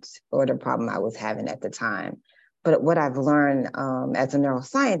event or the problem I was having at the time. But what I've learned as a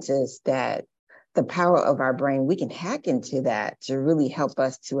neuroscientist, that the power of our brain, we can hack into that to really help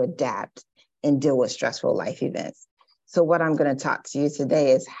us to adapt and deal with stressful life events. So what I'm going to talk to you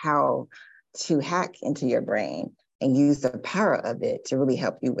today is how to hack into your brain and use the power of it to really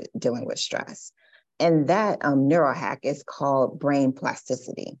help you with dealing with stress. And that neurohack is called brain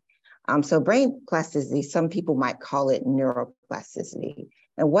plasticity. So brain plasticity, some people might call it neuroplasticity.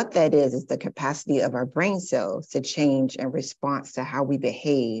 And what that is the capacity of our brain cells to change in response to how we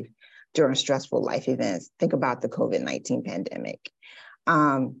behave during stressful life events. Think about the COVID-19 pandemic.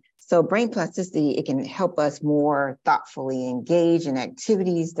 So brain plasticity, it can help us more thoughtfully engage in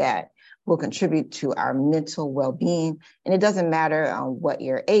activities that will contribute to our mental well-being. And it doesn't matter what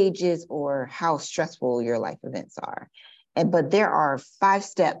your age is or how stressful your life events are. But there are 5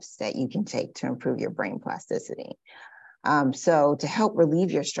 steps that you can take to improve your brain plasticity. So to help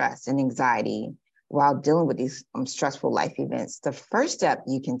relieve your stress and anxiety while dealing with these stressful life events, the first step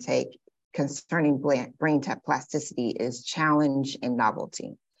you can take concerning brain plasticity is challenge and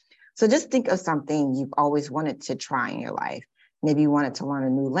novelty. So just think of something you've always wanted to try in your life. Maybe you wanted to learn a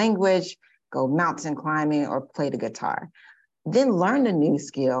new language, go mountain climbing, or play the guitar. Then learn the new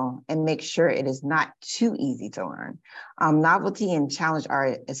skill and make sure it is not too easy to learn. Novelty and challenge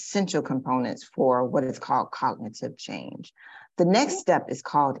are essential components for what is called cognitive change. The next step is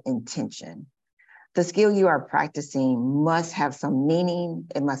called intention. The skill you are practicing must have some meaning,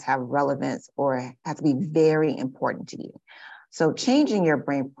 it must have relevance, or it has to be very important to you. So changing your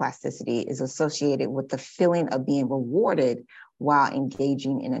brain plasticity is associated with the feeling of being rewarded while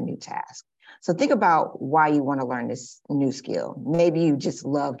engaging in a new task. So think about why you want to learn this new skill. Maybe you just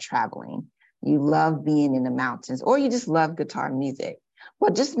love traveling, you love being in the mountains, or you just love guitar music.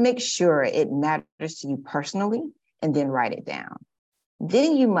 Well, just make sure it matters to you personally and then write it down.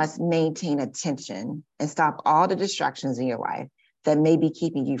 Then you must maintain attention and stop all the distractions in your life that may be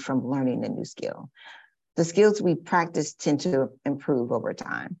keeping you from learning a new skill. The skills we practice tend to improve over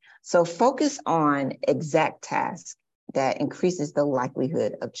time. So focus on exact tasks that increases the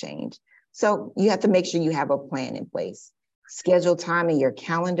likelihood of change. So you have to make sure you have a plan in place. Schedule time in your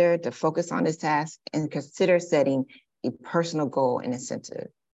calendar to focus on this task and consider setting a personal goal and incentive.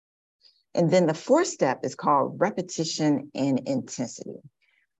 And then the 4th step is called repetition and intensity.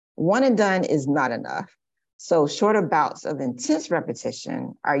 One and done is not enough. So shorter bouts of intense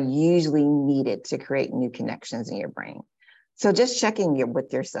repetition are usually needed to create new connections in your brain. So just checking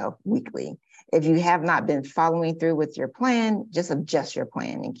with yourself weekly. If you have not been following through with your plan, just adjust your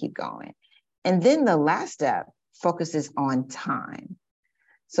plan and keep going. And then the last step focuses on time.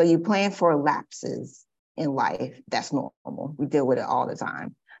 So you plan for lapses in life. That's normal. We deal with it all the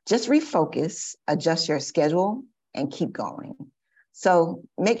time. Just refocus, adjust your schedule, and keep going. So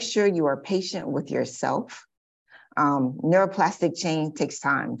make sure you are patient with yourself. Neuroplastic change takes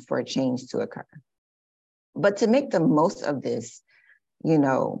time for a change to occur. But to make the most of this,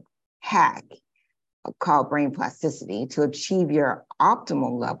 hack called brain plasticity. To achieve your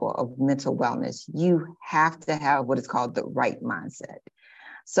optimal level of mental wellness, you have to have what is called the right mindset.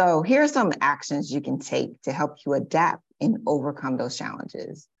 So here are some actions you can take to help you adapt and overcome those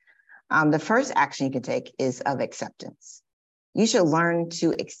challenges. The first action you can take is of acceptance. You should learn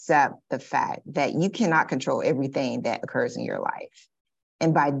to accept the fact that you cannot control everything that occurs in your life.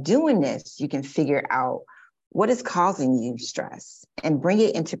 And by doing this, you can figure out what is causing you stress and bring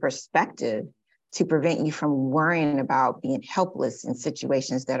it into perspective to prevent you from worrying about being helpless in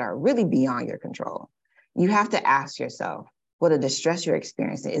situations that are really beyond your control. You have to ask yourself, whether the stress you're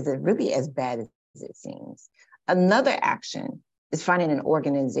experiencing, is it really as bad as it seems? Another action is finding an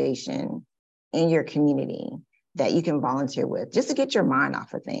organization in your community that you can volunteer with, just to get your mind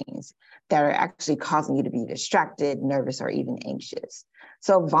off of things that are actually causing you to be distracted, nervous, or even anxious.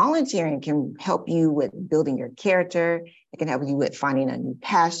 So volunteering can help you with building your character. It can help you with finding a new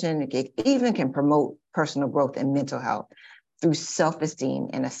passion. It even can promote personal growth and mental health through self-esteem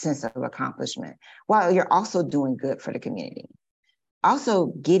and a sense of accomplishment, while you're also doing good for the community.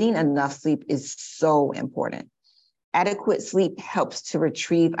 Also, getting enough sleep is so important. Adequate sleep helps to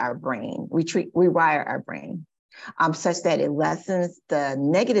rewire our brain, such that it lessens the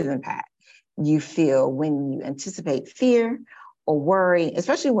negative impact you feel when you anticipate fear or worry,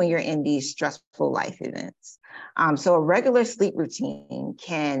 especially when you're in these stressful life events. So a regular sleep routine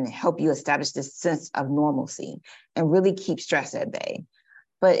can help you establish this sense of normalcy and really keep stress at bay.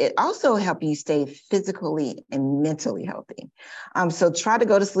 But it also helps you stay physically and mentally healthy. So try to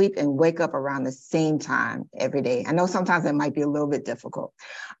go to sleep and wake up around the same time every day. I know sometimes it might be a little bit difficult.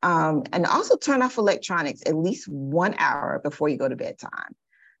 And also turn off electronics at least 1 hour before you go to bedtime,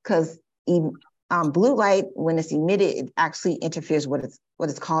 because blue light, when it's emitted, it actually interferes with what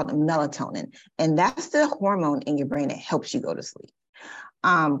is called melatonin. And that's the hormone in your brain that helps you go to sleep.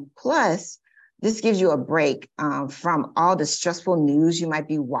 Plus, this gives you a break from all the stressful news you might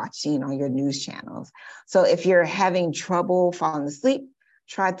be watching on your news channels. So if you're having trouble falling asleep,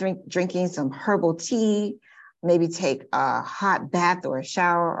 try drinking some herbal tea, maybe take a hot bath or a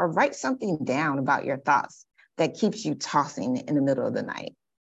shower, or write something down about your thoughts that keeps you tossing in the middle of the night.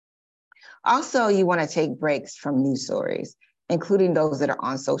 Also, you want to take breaks from news stories, including those that are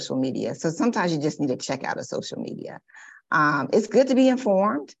on social media. So sometimes you just need to check out of social media. It's good to be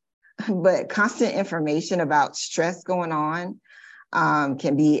informed, but constant information about stress going on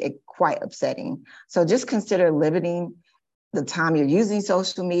can be quite upsetting. So just consider limiting the time you're using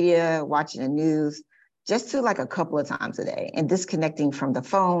social media, watching the news, just to like a couple of times a day, and disconnecting from the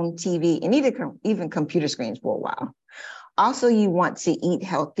phone, TV, and even computer screens for a while. Also, you want to eat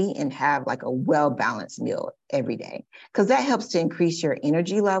healthy and have like a well-balanced meal every day, because that helps to increase your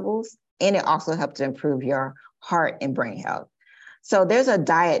energy levels, and it also helps to improve your heart and brain health. So there's a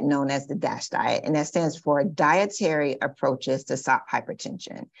diet known as the DASH diet, and that stands for Dietary Approaches to Stop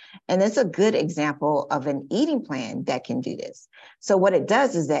Hypertension. And it's a good example of an eating plan that can do this. So what it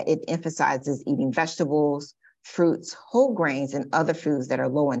does is that it emphasizes eating vegetables, fruits, whole grains, and other foods that are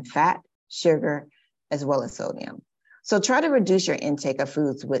low in fat, sugar, as well as sodium. So try to reduce your intake of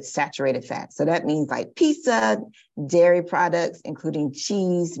foods with saturated fat. So that means like pizza, dairy products, including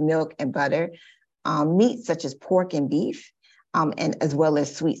cheese, milk, and butter, meats such as pork and beef, and as well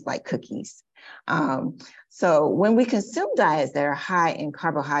as sweets like cookies. So when we consume diets that are high in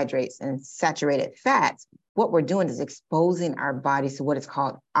carbohydrates and saturated fats, what we're doing is exposing our bodies to what is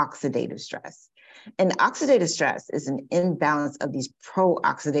called oxidative stress. And oxidative stress is an imbalance of these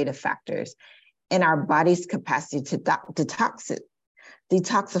pro-oxidative factors in our body's capacity to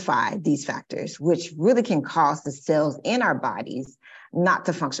detoxify these factors, which really can cause the cells in our bodies not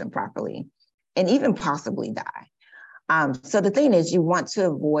to function properly and even possibly die. So the thing is, you want to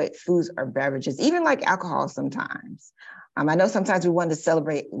avoid foods or beverages, even like alcohol sometimes. I know sometimes we want to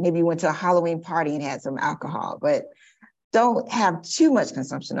celebrate, maybe you went to a Halloween party and had some alcohol, but don't have too much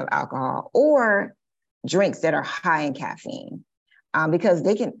consumption of alcohol or drinks that are high in caffeine, because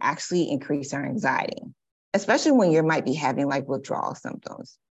they can actually increase our anxiety, especially when you might be having like withdrawal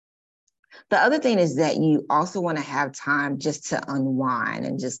symptoms. The other thing is that you also want to have time just to unwind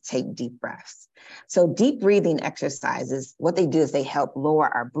and just take deep breaths. So deep breathing exercises, what they do is they help lower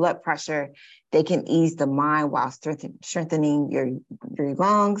our blood pressure. They can ease the mind while strengthening your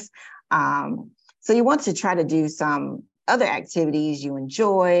lungs. So you want to try to do some other activities you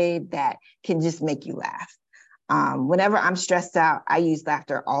enjoy that can just make you laugh. Whenever I'm stressed out, I use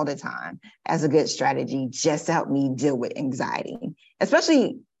laughter all the time as a good strategy just to help me deal with anxiety,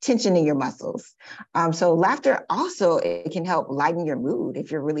 especially tension in your muscles. So laughter also, it can help lighten your mood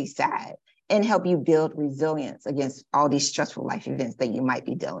if you're really sad. and help you build resilience against all these stressful life events that you might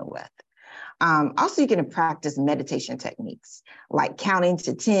be dealing with. Also, you can practice meditation techniques like counting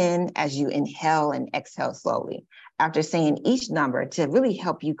to 10 as you inhale and exhale slowly after saying each number to really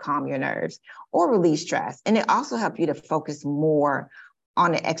help you calm your nerves or release stress. And it also helps you to focus more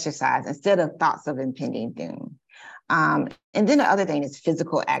on the exercise instead of thoughts of impending doom. And then the other thing is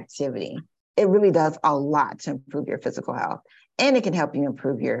physical activity. It really does a lot to improve your physical health, and it can help you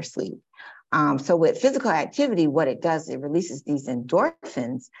improve your sleep. So with physical activity, what it does, it releases these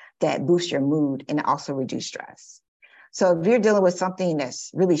endorphins that boost your mood and also reduce stress. So if you're dealing with something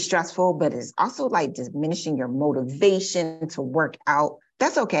that's really stressful, but is also like diminishing your motivation to work out,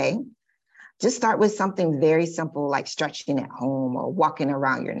 that's okay. Just start with something very simple like stretching at home or walking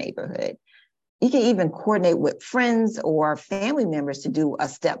around your neighborhood. You can even coordinate with friends or family members to do a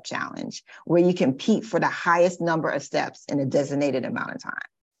step challenge where you compete for the highest number of steps in a designated amount of time.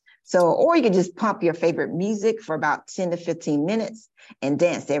 So, or you can just pump your favorite music for about 10 to 15 minutes and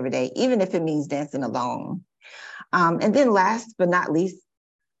dance every day, even if it means dancing alone. And then last but not least,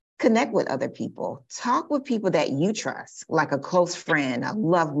 connect with other people. Talk with people that you trust, like a close friend, a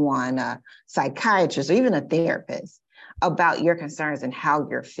loved one, a psychiatrist, or even a therapist about your concerns and how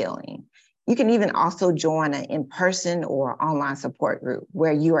you're feeling. You can even also join an in-person or online support group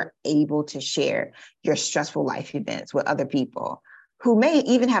where you are able to share your stressful life events with other people who may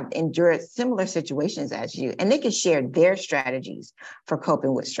even have endured similar situations as you, and they can share their strategies for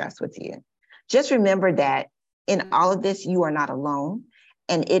coping with stress with you. Just remember that in all of this, you are not alone,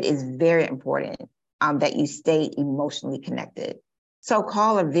 and it is very important that you stay emotionally connected. So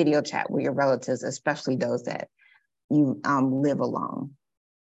call or video chat with your relatives, especially those that you live alone.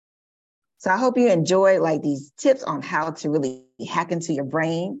 So I hope you enjoy like these tips on how to really hack into your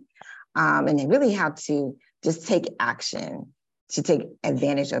brain and then really how to just take action to take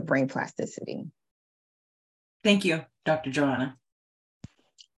advantage of brain plasticity. Thank you, Dr. Joanna.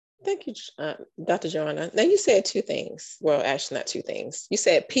 Thank you, Dr. Joanna. Now you said two things. Well, actually not two things. You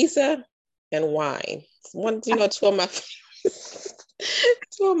said pizza and wine. Two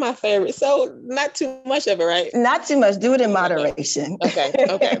of my favorites. So not too much of it, right? Not too much. Do it in moderation.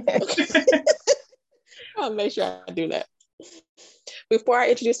 Okay. I'll make sure I do that. Before I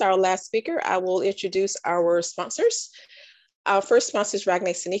introduce our last speaker, I will introduce our sponsors. Our first sponsor is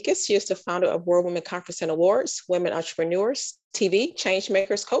Ragne Sinikis. She is the founder of World Women Conference and Awards, Women Entrepreneurs TV,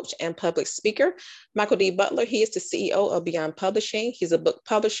 Changemakers Coach, and public speaker. Michael D. Butler, he is the CEO of Beyond Publishing. He's a book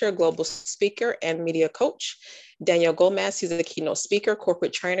publisher, global speaker, and media coach. Daniel Gomez, he's a keynote speaker,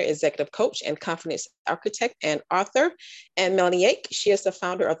 corporate trainer, executive coach, and confidence architect and author. And Melanie Ake, she is the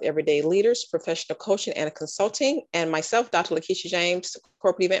founder of Everyday Leaders, professional coaching and consulting. And myself, Dr. Lakeisha James,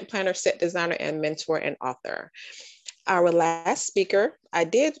 corporate event planner, set designer, and mentor and author. Our last speaker, I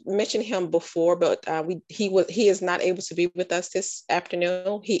did mention him before, but he is not able to be with us this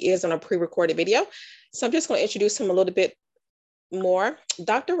afternoon. He is on a pre-recorded video. So I'm just going to introduce him a little bit more.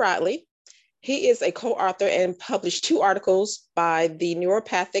 Dr. Rodley, he is a co-author and published 2 articles by the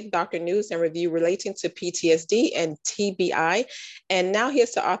Neuropathic Doctor News and Review relating to PTSD and TBI. And now he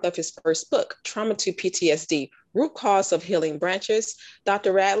is the author of his first book, Trauma to PTSD, Root Cause of Healing Branches.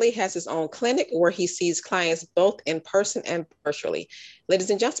 Dr. Radley has his own clinic where he sees clients both in person and virtually.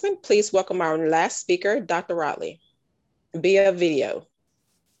 Ladies and gentlemen, please welcome our last speaker, Dr. Radley, via video.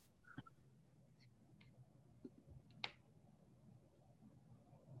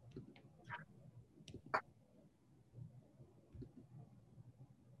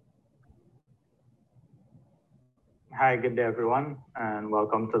 Hi, good day, everyone, and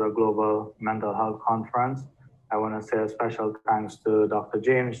welcome to the Global Mental Health Conference. I want to say a special thanks to Dr.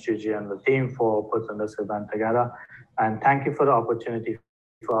 James, Gigi, and the team for putting this event together. And thank you for the opportunity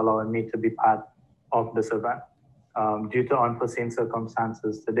for allowing me to be part of this event. Due to unforeseen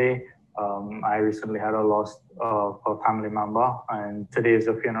circumstances today, I recently had a loss of a family member, and today is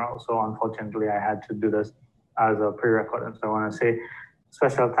a funeral. So unfortunately, I had to do this as a pre-recording. So I want to say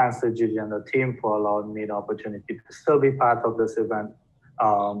special thanks to Gigi and the team for allowing me the opportunity to still be part of this event,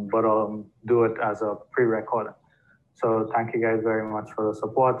 but do it as a pre-recording. So thank you guys very much for the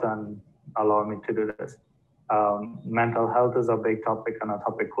support and allowing me to do this. Mental health is a big topic and a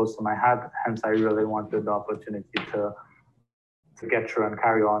topic close to my heart. Hence, I really wanted the opportunity to get through and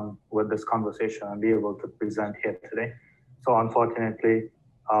carry on with this conversation and be able to present here today. So unfortunately,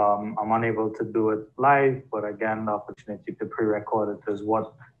 I'm unable to do it live, but again, the opportunity to pre-record it is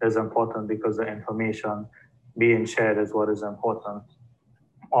what is important because the information being shared is what is important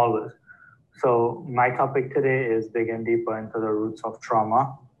always. So my topic today is digging deeper into the roots of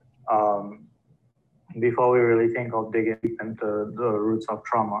trauma. Before we really think of digging deep into the roots of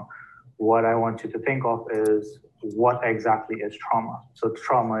trauma, what I want you to think of is what exactly is trauma. So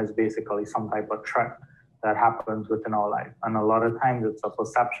trauma is basically some type of threat that happens within our life. And a lot of times it's a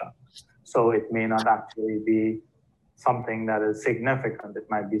perception. So it may not actually be something that is significant. It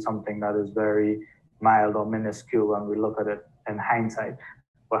might be something that is very mild or minuscule when we look at it in hindsight.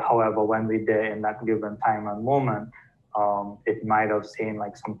 But however, when we're there in that given time and moment, it might have seemed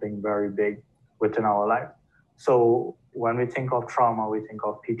like something very big within our life. So when we think of trauma, we think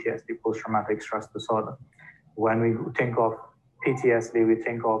of PTSD, post-traumatic stress disorder. When we think of PTSD, we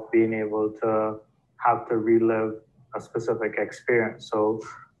think of being able to have to relive a specific experience. So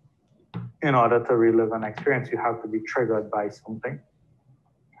in order to relive an experience, you have to be triggered by something.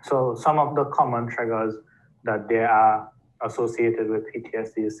 So some of the common triggers that they are associated with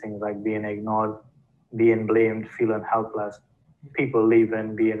PTSD is things like being ignored, being blamed, feeling helpless, people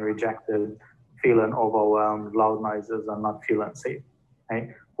leaving, being rejected, feeling overwhelmed, loud noises, and not feeling safe. Right?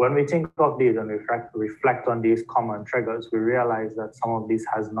 When we think of these and reflect on these common triggers, we realize that some of these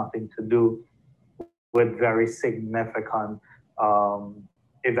has nothing to do with very significant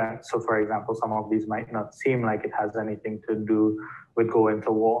events. So for example, some of these might not seem like it has anything to do with going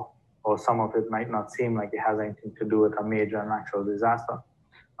to war, or some of it might not seem like it has anything to do with a major natural disaster.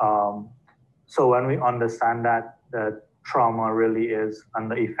 So when we understand that trauma really is,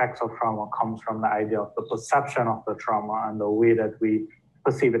 and the effects of trauma comes from the idea of the perception of the trauma and the way that we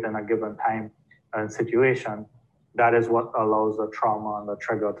perceive it in a given time and situation, that is what allows the trauma and the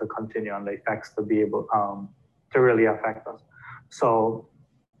trigger to continue and the effects to be able to really affect us. So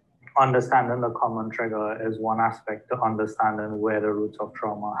understanding the common trigger is one aspect to understanding where the roots of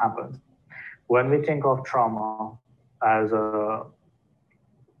trauma happens. When we think of trauma as a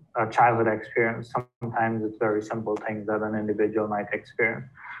childhood experience, sometimes it's very simple things that an individual might experience.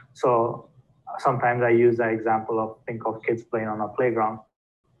 So sometimes I use the example of, think of kids playing on a playground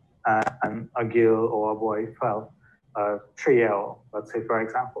and a girl or a boy fell, a 3-year-old, let's say for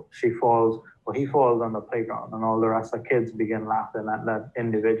example, she falls or he falls on the playground and all the rest of the kids begin laughing at that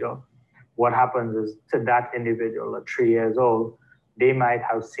individual. What happens is, to that individual at 3 years old, they might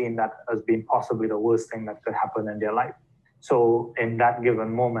have seen that as being possibly the worst thing that could happen in their life. So in that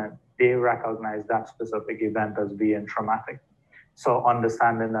given moment, they recognize that specific event as being traumatic. So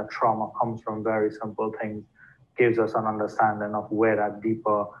understanding that trauma comes from very simple things gives us an understanding of where that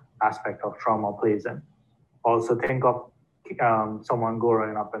deeper aspect of trauma plays in. Also think of someone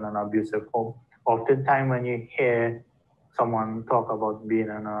growing up in an abusive home. Oftentimes when you hear someone talk about being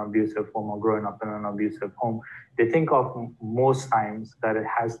in an abusive home or growing up in an abusive home, they think of most times that it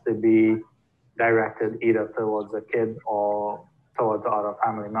has to be directed either towards the kid or towards the other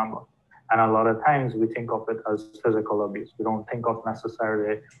family member. And a lot of times we think of it as physical abuse. We don't think of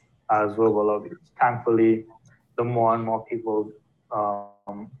necessarily as verbal abuse. Thankfully, the more and more people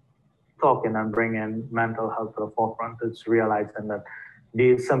talking and bringing mental health to the forefront, it's realizing that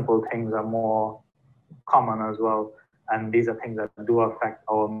these simple things are more common as well. And these are things that do affect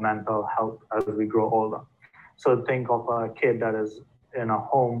our mental health as we grow older. So think of a kid that is in a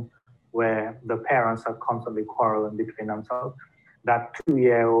home where the parents are constantly quarreling between themselves. That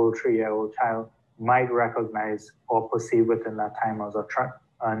 2-year-old, 3-year-old child might recognize or perceive within that time as a threat,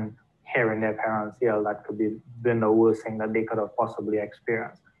 and hearing their parents yell, that could be been the worst thing that they could have possibly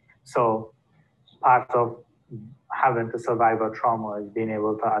experienced. So part of having to survive a trauma is being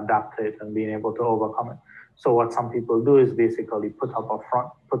able to adapt to it and being able to overcome it. So what some people do is basically put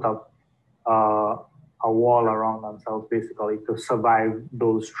up a wall around themselves, basically to survive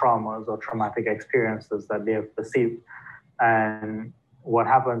those traumas or traumatic experiences that they have perceived. And what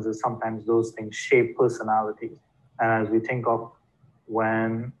happens is sometimes those things shape personalities. And as we think of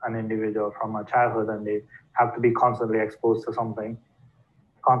when an individual from a childhood and they have to be constantly exposed to something,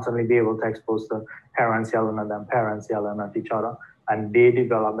 constantly be able to expose to parents yelling at them, parents yelling at each other, and they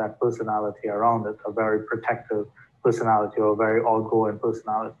develop that personality around it, a very protective personality or a very outgoing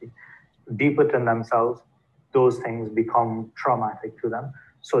personality. Deep within themselves, those things become traumatic to them.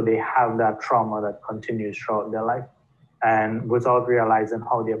 So they have that trauma that continues throughout their life. And without realizing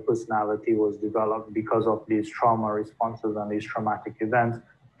how their personality was developed because of these trauma responses and these traumatic events,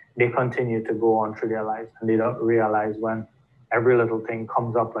 they continue to go on through their lives. And they don't realize when every little thing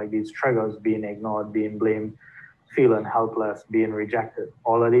comes up, like these triggers, being ignored, being blamed, feeling helpless, being rejected.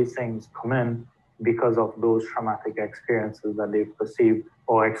 All of these things come in because of those traumatic experiences that they've perceived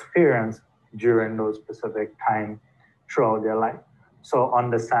or experienced during those specific time throughout their life. So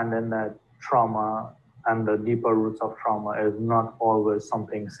understanding that trauma and the deeper roots of trauma is not always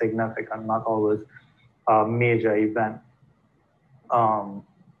something significant, not always a major event.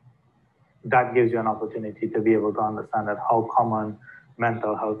 That gives you an opportunity to be able to understand that how common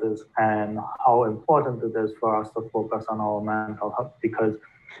mental health is and how important it is for us to focus on our mental health, because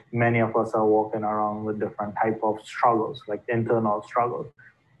many of us are walking around with different type of struggles, like internal struggles.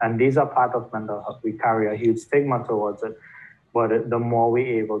 And these are part of mental health. We carry a huge stigma towards it, but the more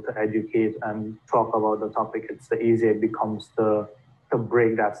we're able to educate and talk about the topic, it's the easier it becomes to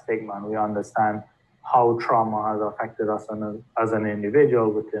break that stigma. And we understand how trauma has affected us as an individual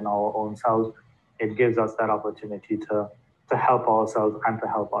within our own selves. It gives us that opportunity to help ourselves and to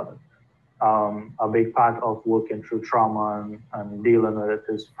help others. A big part of working through trauma and dealing with it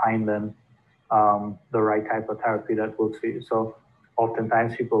is finding the right type of therapy that works for you. So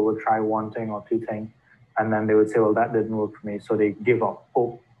oftentimes people would try one thing or two things, and then they would say, well, that didn't work for me. So they give up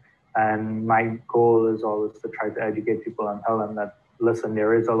hope. And my goal is always to try to educate people and tell them that, listen,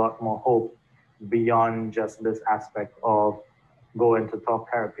 there is a lot more hope beyond just this aspect of going to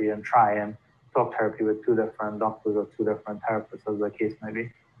talk therapy and try and talk therapy with two different doctors or two different therapists, as the case may be.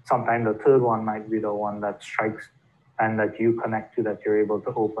 Sometimes the third one might be the one that strikes and that you connect to, that you're able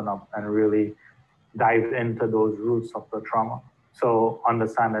to open up and really dive into those roots of the trauma. So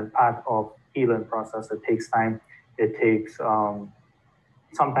understand that part of healing process, it takes time. It takes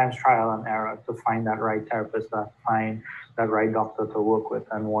sometimes trial and error to find that right therapist, that find that right doctor to work with.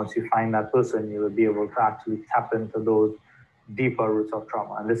 And once you find that person, you will be able to actually tap into those deeper roots of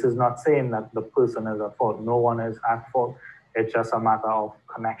trauma. And this is not saying that the person is at fault. No one is at fault. It's just a matter of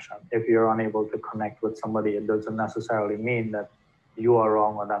connection. If you're unable to connect with somebody, it doesn't necessarily mean that you are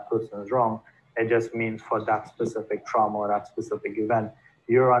wrong or that person is wrong. It just means for that specific trauma or that specific event,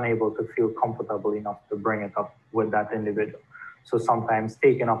 you're unable to feel comfortable enough to bring it up with that individual. So sometimes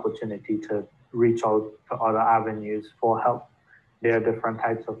take an opportunity to reach out to other avenues for help. There are different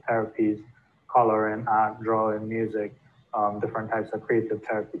types of therapies, coloring, art, drawing, music, different types of creative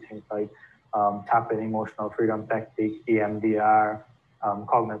therapy, things like tapping, emotional freedom technique, EMDR,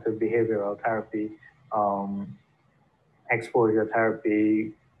 cognitive behavioral therapy, exposure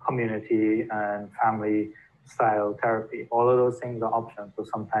therapy, community and family style therapy. All of those things are options. So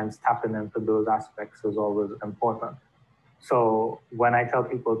sometimes tapping into those aspects is always important. So when I tell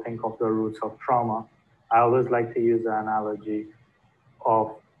people think of the roots of trauma, I always like to use the analogy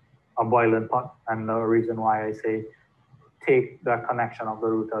of a boiling pot. And the reason why I say take the connection of the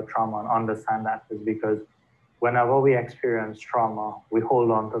root of trauma and understand that is because whenever we experience trauma, we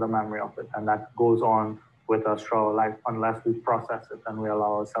hold on to the memory of it. And that goes on with us through our life unless we process it and we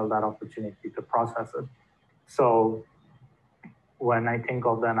allow ourselves that opportunity to process it. So when I think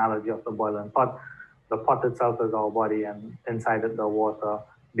of the analogy of the boiling pot, the pot itself is our body, and inside it, the water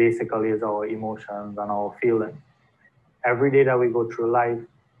basically is our emotions and our feelings. Every day that we go through life,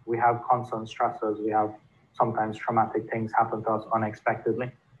 we have constant stressors. We have sometimes traumatic things happen to us unexpectedly.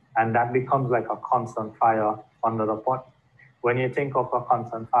 And that becomes like a constant fire under the pot. When you think of a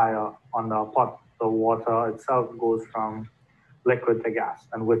constant fire under a pot, the water itself goes from liquid to gas.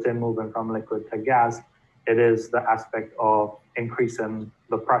 And within moving from liquid to gas, it is the aspect of increasing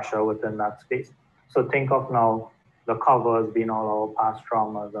the pressure within that space. So think of now the cover as being all our past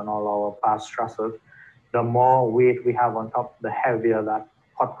traumas and all our past stressors. The more weight we have on top, the heavier that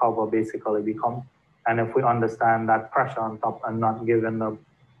pot cover basically becomes. And if we understand that pressure on top and not giving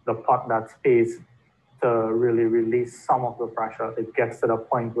the pot that space to really release some of the pressure, it gets to the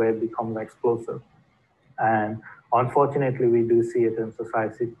point where it becomes explosive. And unfortunately, we do see it in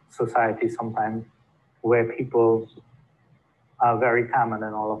society sometimes where people are very calm and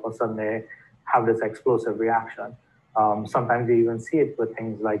then all of a sudden they have this explosive reaction. Sometimes you even see it with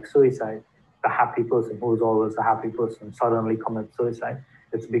things like suicide. The happy person who's always a happy person suddenly commits suicide.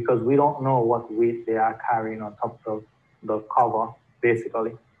 It's because we don't know what weight they are carrying on top of the cover,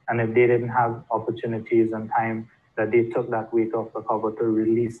 basically. And if they didn't have opportunities and time that they took that weight off the cover to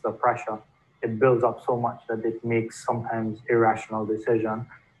release the pressure, it builds up so much that it makes sometimes irrational decisions.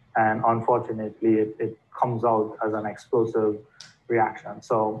 And unfortunately, it comes out as an explosive reaction.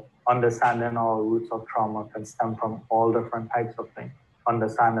 So understanding our roots of trauma can stem from all different types of things.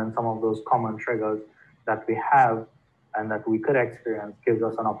 Understanding some of those common triggers that we have and that we could experience gives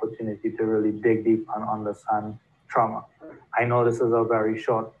us an opportunity to really dig deep and understand trauma. I know this is a very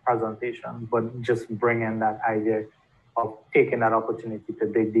short presentation, but just bringing that idea of taking that opportunity to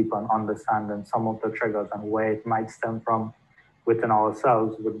dig deep and understanding some of the triggers and where it might stem from within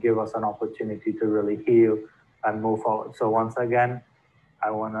ourselves would give us an opportunity to really heal and move forward. So once again,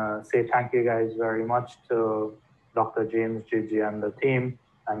 I want to say thank you guys very much to Dr. James, Gigi, and the team,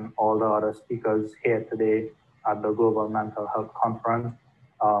 and all the other speakers here today at the Global Mental Health Conference.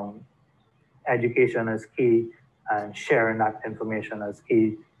 Education is key, and sharing that information is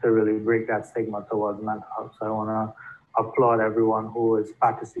key to really break that stigma towards mental health. So I want to applaud everyone who is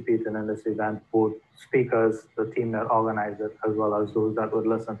participating in this event, both speakers, the team that organized it, as well as those that would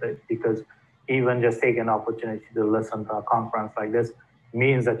listen to it, because even just taking the opportunity to listen to a conference like this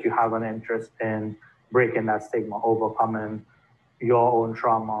means that you have an interest in breaking that stigma, overcoming your own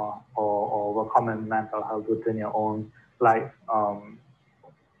trauma or overcoming mental health within your own life.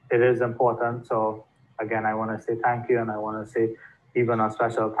 It is important. So again, I want to say thank you, and I want to say even a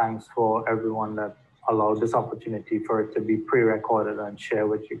special thanks for everyone that allowed this opportunity for it to be pre-recorded and share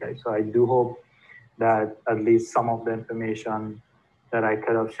with you guys. So I do hope that at least some of the information that I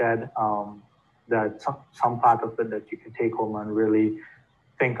could have shared, that some part of it that you can take home and really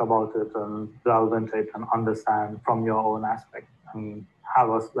think about it and delve into it and understand from your own aspect, and have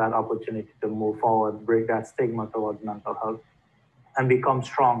us that opportunity to move forward, break that stigma towards mental health, and become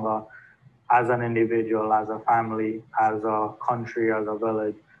stronger as an individual, as a family, as a country, as a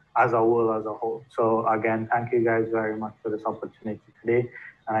village, as a world as a whole. So again, thank you guys very much for this opportunity today.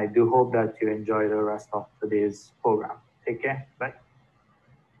 And I do hope that you enjoy the rest of today's program. Take care. Bye.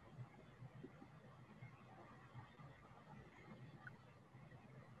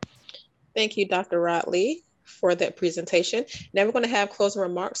 Thank you, Dr. Rodley, for that presentation. Now we're going to have closing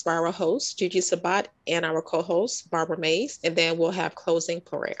remarks by our host, Gigi Sabat, and our co-host, Barbara Mays, and then we'll have closing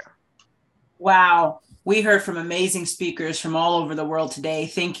prayer. Wow. We heard from amazing speakers from all over the world today.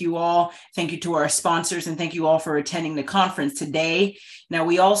 Thank you all. Thank you to our sponsors, and thank you all for attending the conference today. Now,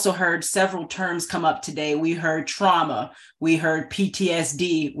 we also heard several terms come up today. We heard trauma. We heard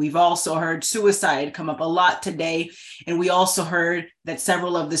PTSD. We've also heard suicide come up a lot today. And we also heard that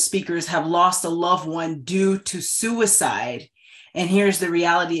several of the speakers have lost a loved one due to suicide. And here's the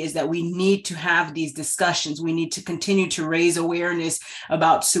reality, is that we need to have these discussions. We need to continue to raise awareness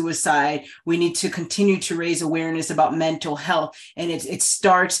about suicide. We need to continue to raise awareness about mental health. And it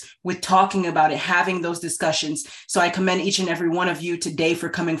starts with talking about it, having those discussions. So I commend each and every one of you today for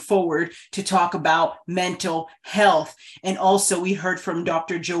coming forward to talk about mental health. And also we heard from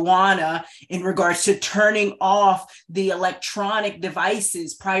Dr. Joanna in regards to turning off the electronic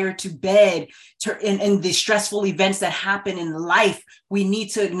devices prior to bed, and the stressful events that happen in life. We need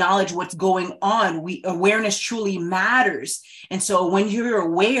to acknowledge what's going on. Awareness truly matters. And so when you're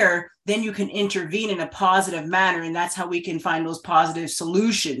aware, then you can intervene in a positive manner. And that's how we can find those positive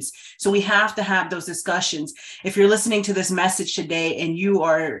solutions. So we have to have those discussions. If you're listening to this message today and you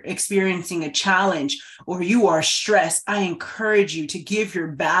are experiencing a challenge or you are stressed, I encourage you to give your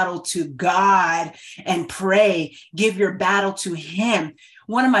battle to God and pray. Give your battle to Him.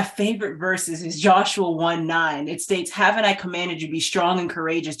 One of my favorite verses is Joshua 1:9. It states, "Haven't I commanded you, be strong and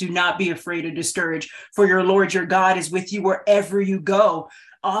courageous? Do not be afraid or discouraged, for your Lord, your God, is with you wherever you go."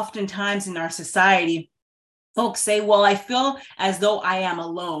 Oftentimes in our society, folks say, well, I feel as though I am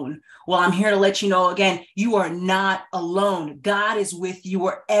alone. Well, I'm here to let you know again, you are not alone. God is with you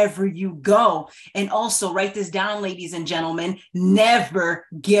wherever you go. And also write this down, ladies and gentlemen, never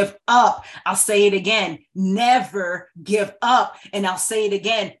give up. I'll say it again, never give up. And I'll say it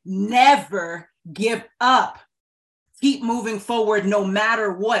again, never give up. Keep moving forward no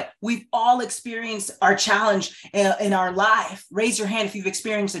matter what. We've all experienced our challenge in our life. Raise your hand if you've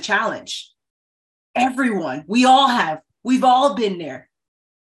experienced a challenge. Everyone, we all have. We've all been there.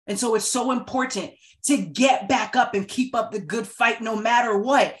 And so it's so important to get back up and keep up the good fight no matter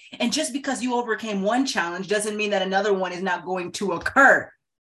what. And just because you overcame one challenge doesn't mean that another one is not going to occur.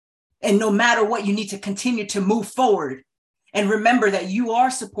 And no matter what, you need to continue to move forward. And remember that you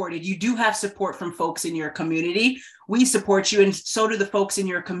are supported. You do have support from folks in your community. We support you, and so do the folks in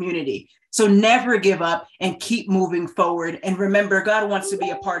your community. So never give up and keep moving forward. And remember, God wants to be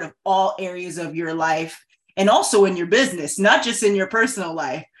a part of all areas of your life, and also in your business, not just in your personal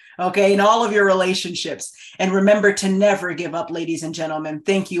life, okay, in all of your relationships. And remember to never give up, ladies and gentlemen.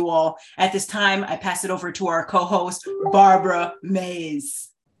 Thank you all. At this time, I pass it over to our co-host, Barbara Mays.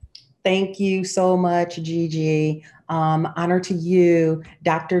 Thank you so much, Gigi. Honor to you,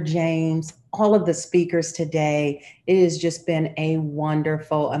 Dr. James, all of the speakers today. It has just been a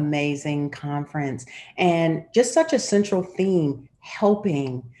wonderful, amazing conference, and just such a central theme,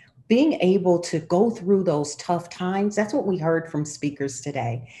 helping, being able to go through those tough times. That's what we heard from speakers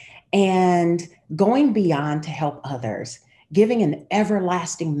today, and going beyond to help others, giving an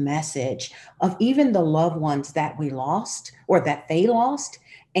everlasting message of even the loved ones that we lost or that they lost,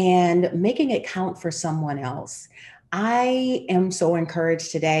 and making it count for someone else. I am so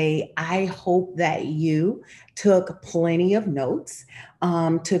encouraged today. I hope that you took plenty of notes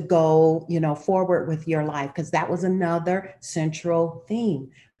to go, forward with your life, because that was another central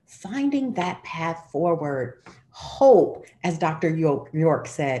theme. finding that path forward. Hope, as Dr. York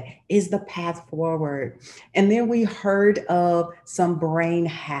said, is the path forward. And then we heard of some brain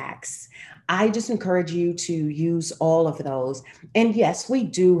hacks. I just encourage you to use all of those. And yes, we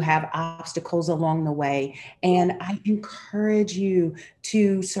do have obstacles along the way. And I encourage you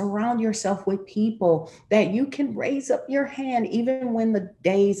to surround yourself with people that you can raise up your hand, even when the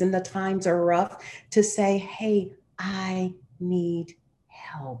days and the times are rough, to say, hey, I need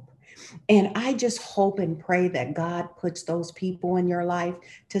help. And I just hope and pray that God puts those people in your life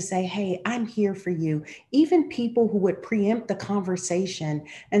to say, hey, I'm here for you. Even people who would preempt the conversation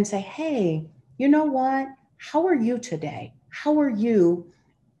and say, hey, you know what? How are you today? How are you,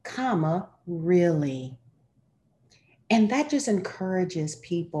 really? And that just encourages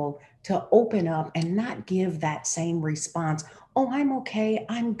people to open up and not give that same response. Oh, I'm okay,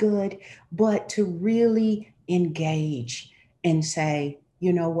 I'm good, but to really engage and say,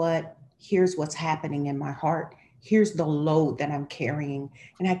 you know what? Here's what's happening in my heart. Here's the load that I'm carrying,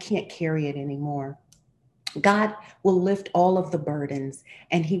 and I can't carry it anymore. God will lift all of the burdens,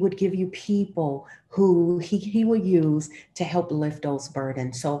 and he would give you people who he will use to help lift those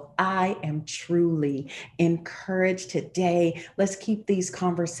burdens. So I am truly encouraged today. Let's keep these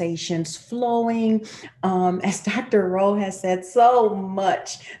conversations flowing. As Dr. Rowe has said, so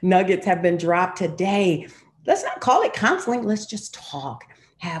much nuggets have been dropped today. Let's not call it counseling. Let's just talk.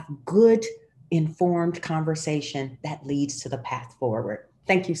 Have good, informed conversation that leads to the path forward.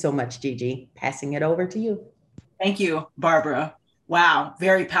 Thank you so much, Gigi. Passing it over to you. Thank you, Barbara. Wow,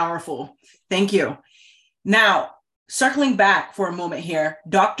 very powerful. Thank you. Now, circling back for a moment here,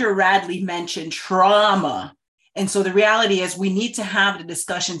 Dr. Radley mentioned trauma. And so the reality is we need to have the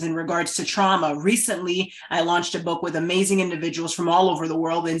discussions in regards to trauma. Recently, I launched a book with amazing individuals from all over the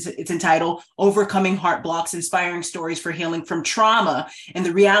world. It's entitled Overcoming Heart Blocks, Inspiring Stories for Healing from Trauma. And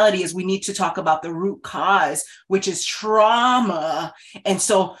the reality is we need to talk about the root cause, which is trauma. And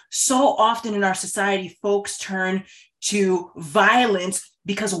so often in our society, folks turn to violence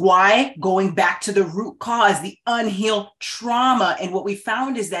because why? Going back to the root cause, the unhealed trauma. And what we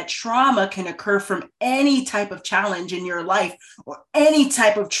found is that trauma can occur from any type of challenge in your life or any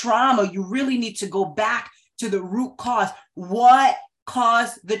type of trauma. You really need to go back to the root cause. What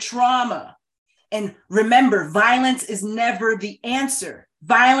caused the trauma? And remember, violence is never the answer.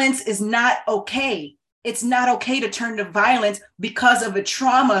 Violence is not okay. It's not okay to turn to violence because of a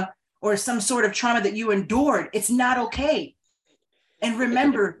trauma or some sort of trauma that you endured. It's not okay. And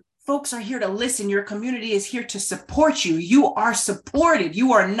remember, folks are here to listen. Your community is here to support you. You are supported.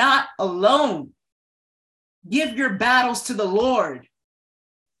 You are not alone. Give your battles to the Lord.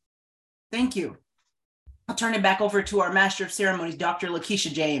 Thank you. I'll turn it back over to our Master of Ceremonies, Dr.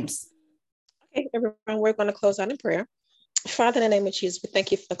 Lakeisha James. Okay, everyone, we're going to close out in prayer. Father, in the name of Jesus, we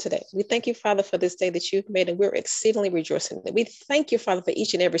thank you for today. We thank you, Father, for this day that you've made, and we're exceedingly rejoicing. We thank you, Father, for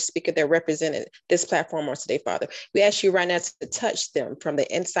each and every speaker that represented this platform on today, Father. We ask you right now to touch them from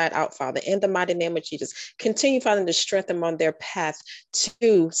the inside out, Father, in the mighty name of Jesus. Continue, Father, to strengthen them on their path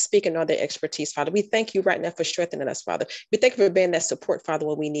to speaking on their expertise, Father. We thank you right now for strengthening us, Father. We thank you for being that support, Father,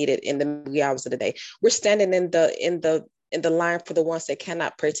 when we need it in the wee hours of the day. We're standing in the line for the ones that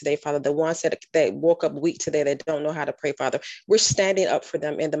cannot pray today, Father, the ones that woke up weak today, that don't know how to pray, Father. We're standing up for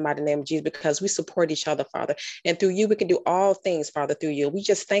them in the mighty name of Jesus because we support each other, Father. And through you, we can do all things, Father, through you. We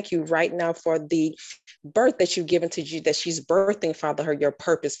just thank you right now for the birth that you've given to you, that she's birthing, Father, your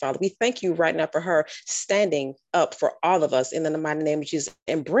purpose, Father. We thank you right now for her standing up for all of us in the mighty name of Jesus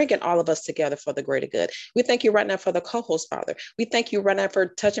and bringing all of us together for the greater good. We thank you right now for the co-host, Father. We thank you right now for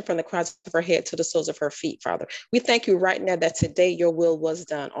touching from the crowns of her head to the soles of her feet, Father. We thank you right now that today your will was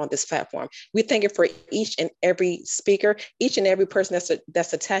done on this platform. We thank you for each and every speaker, each and every person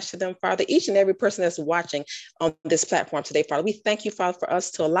that's attached to them, Father, each and every person that's watching on this platform today, Father. We thank you, Father, for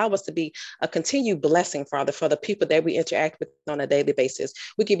us to allow us to be a continued blessing, Father, for the people that we interact with on a daily basis.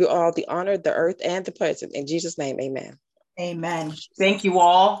 We give you all the honor, the earth, and the praise. In Jesus' name, amen. Amen. Thank you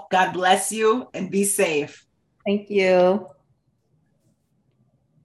all. God bless you and be safe. Thank you.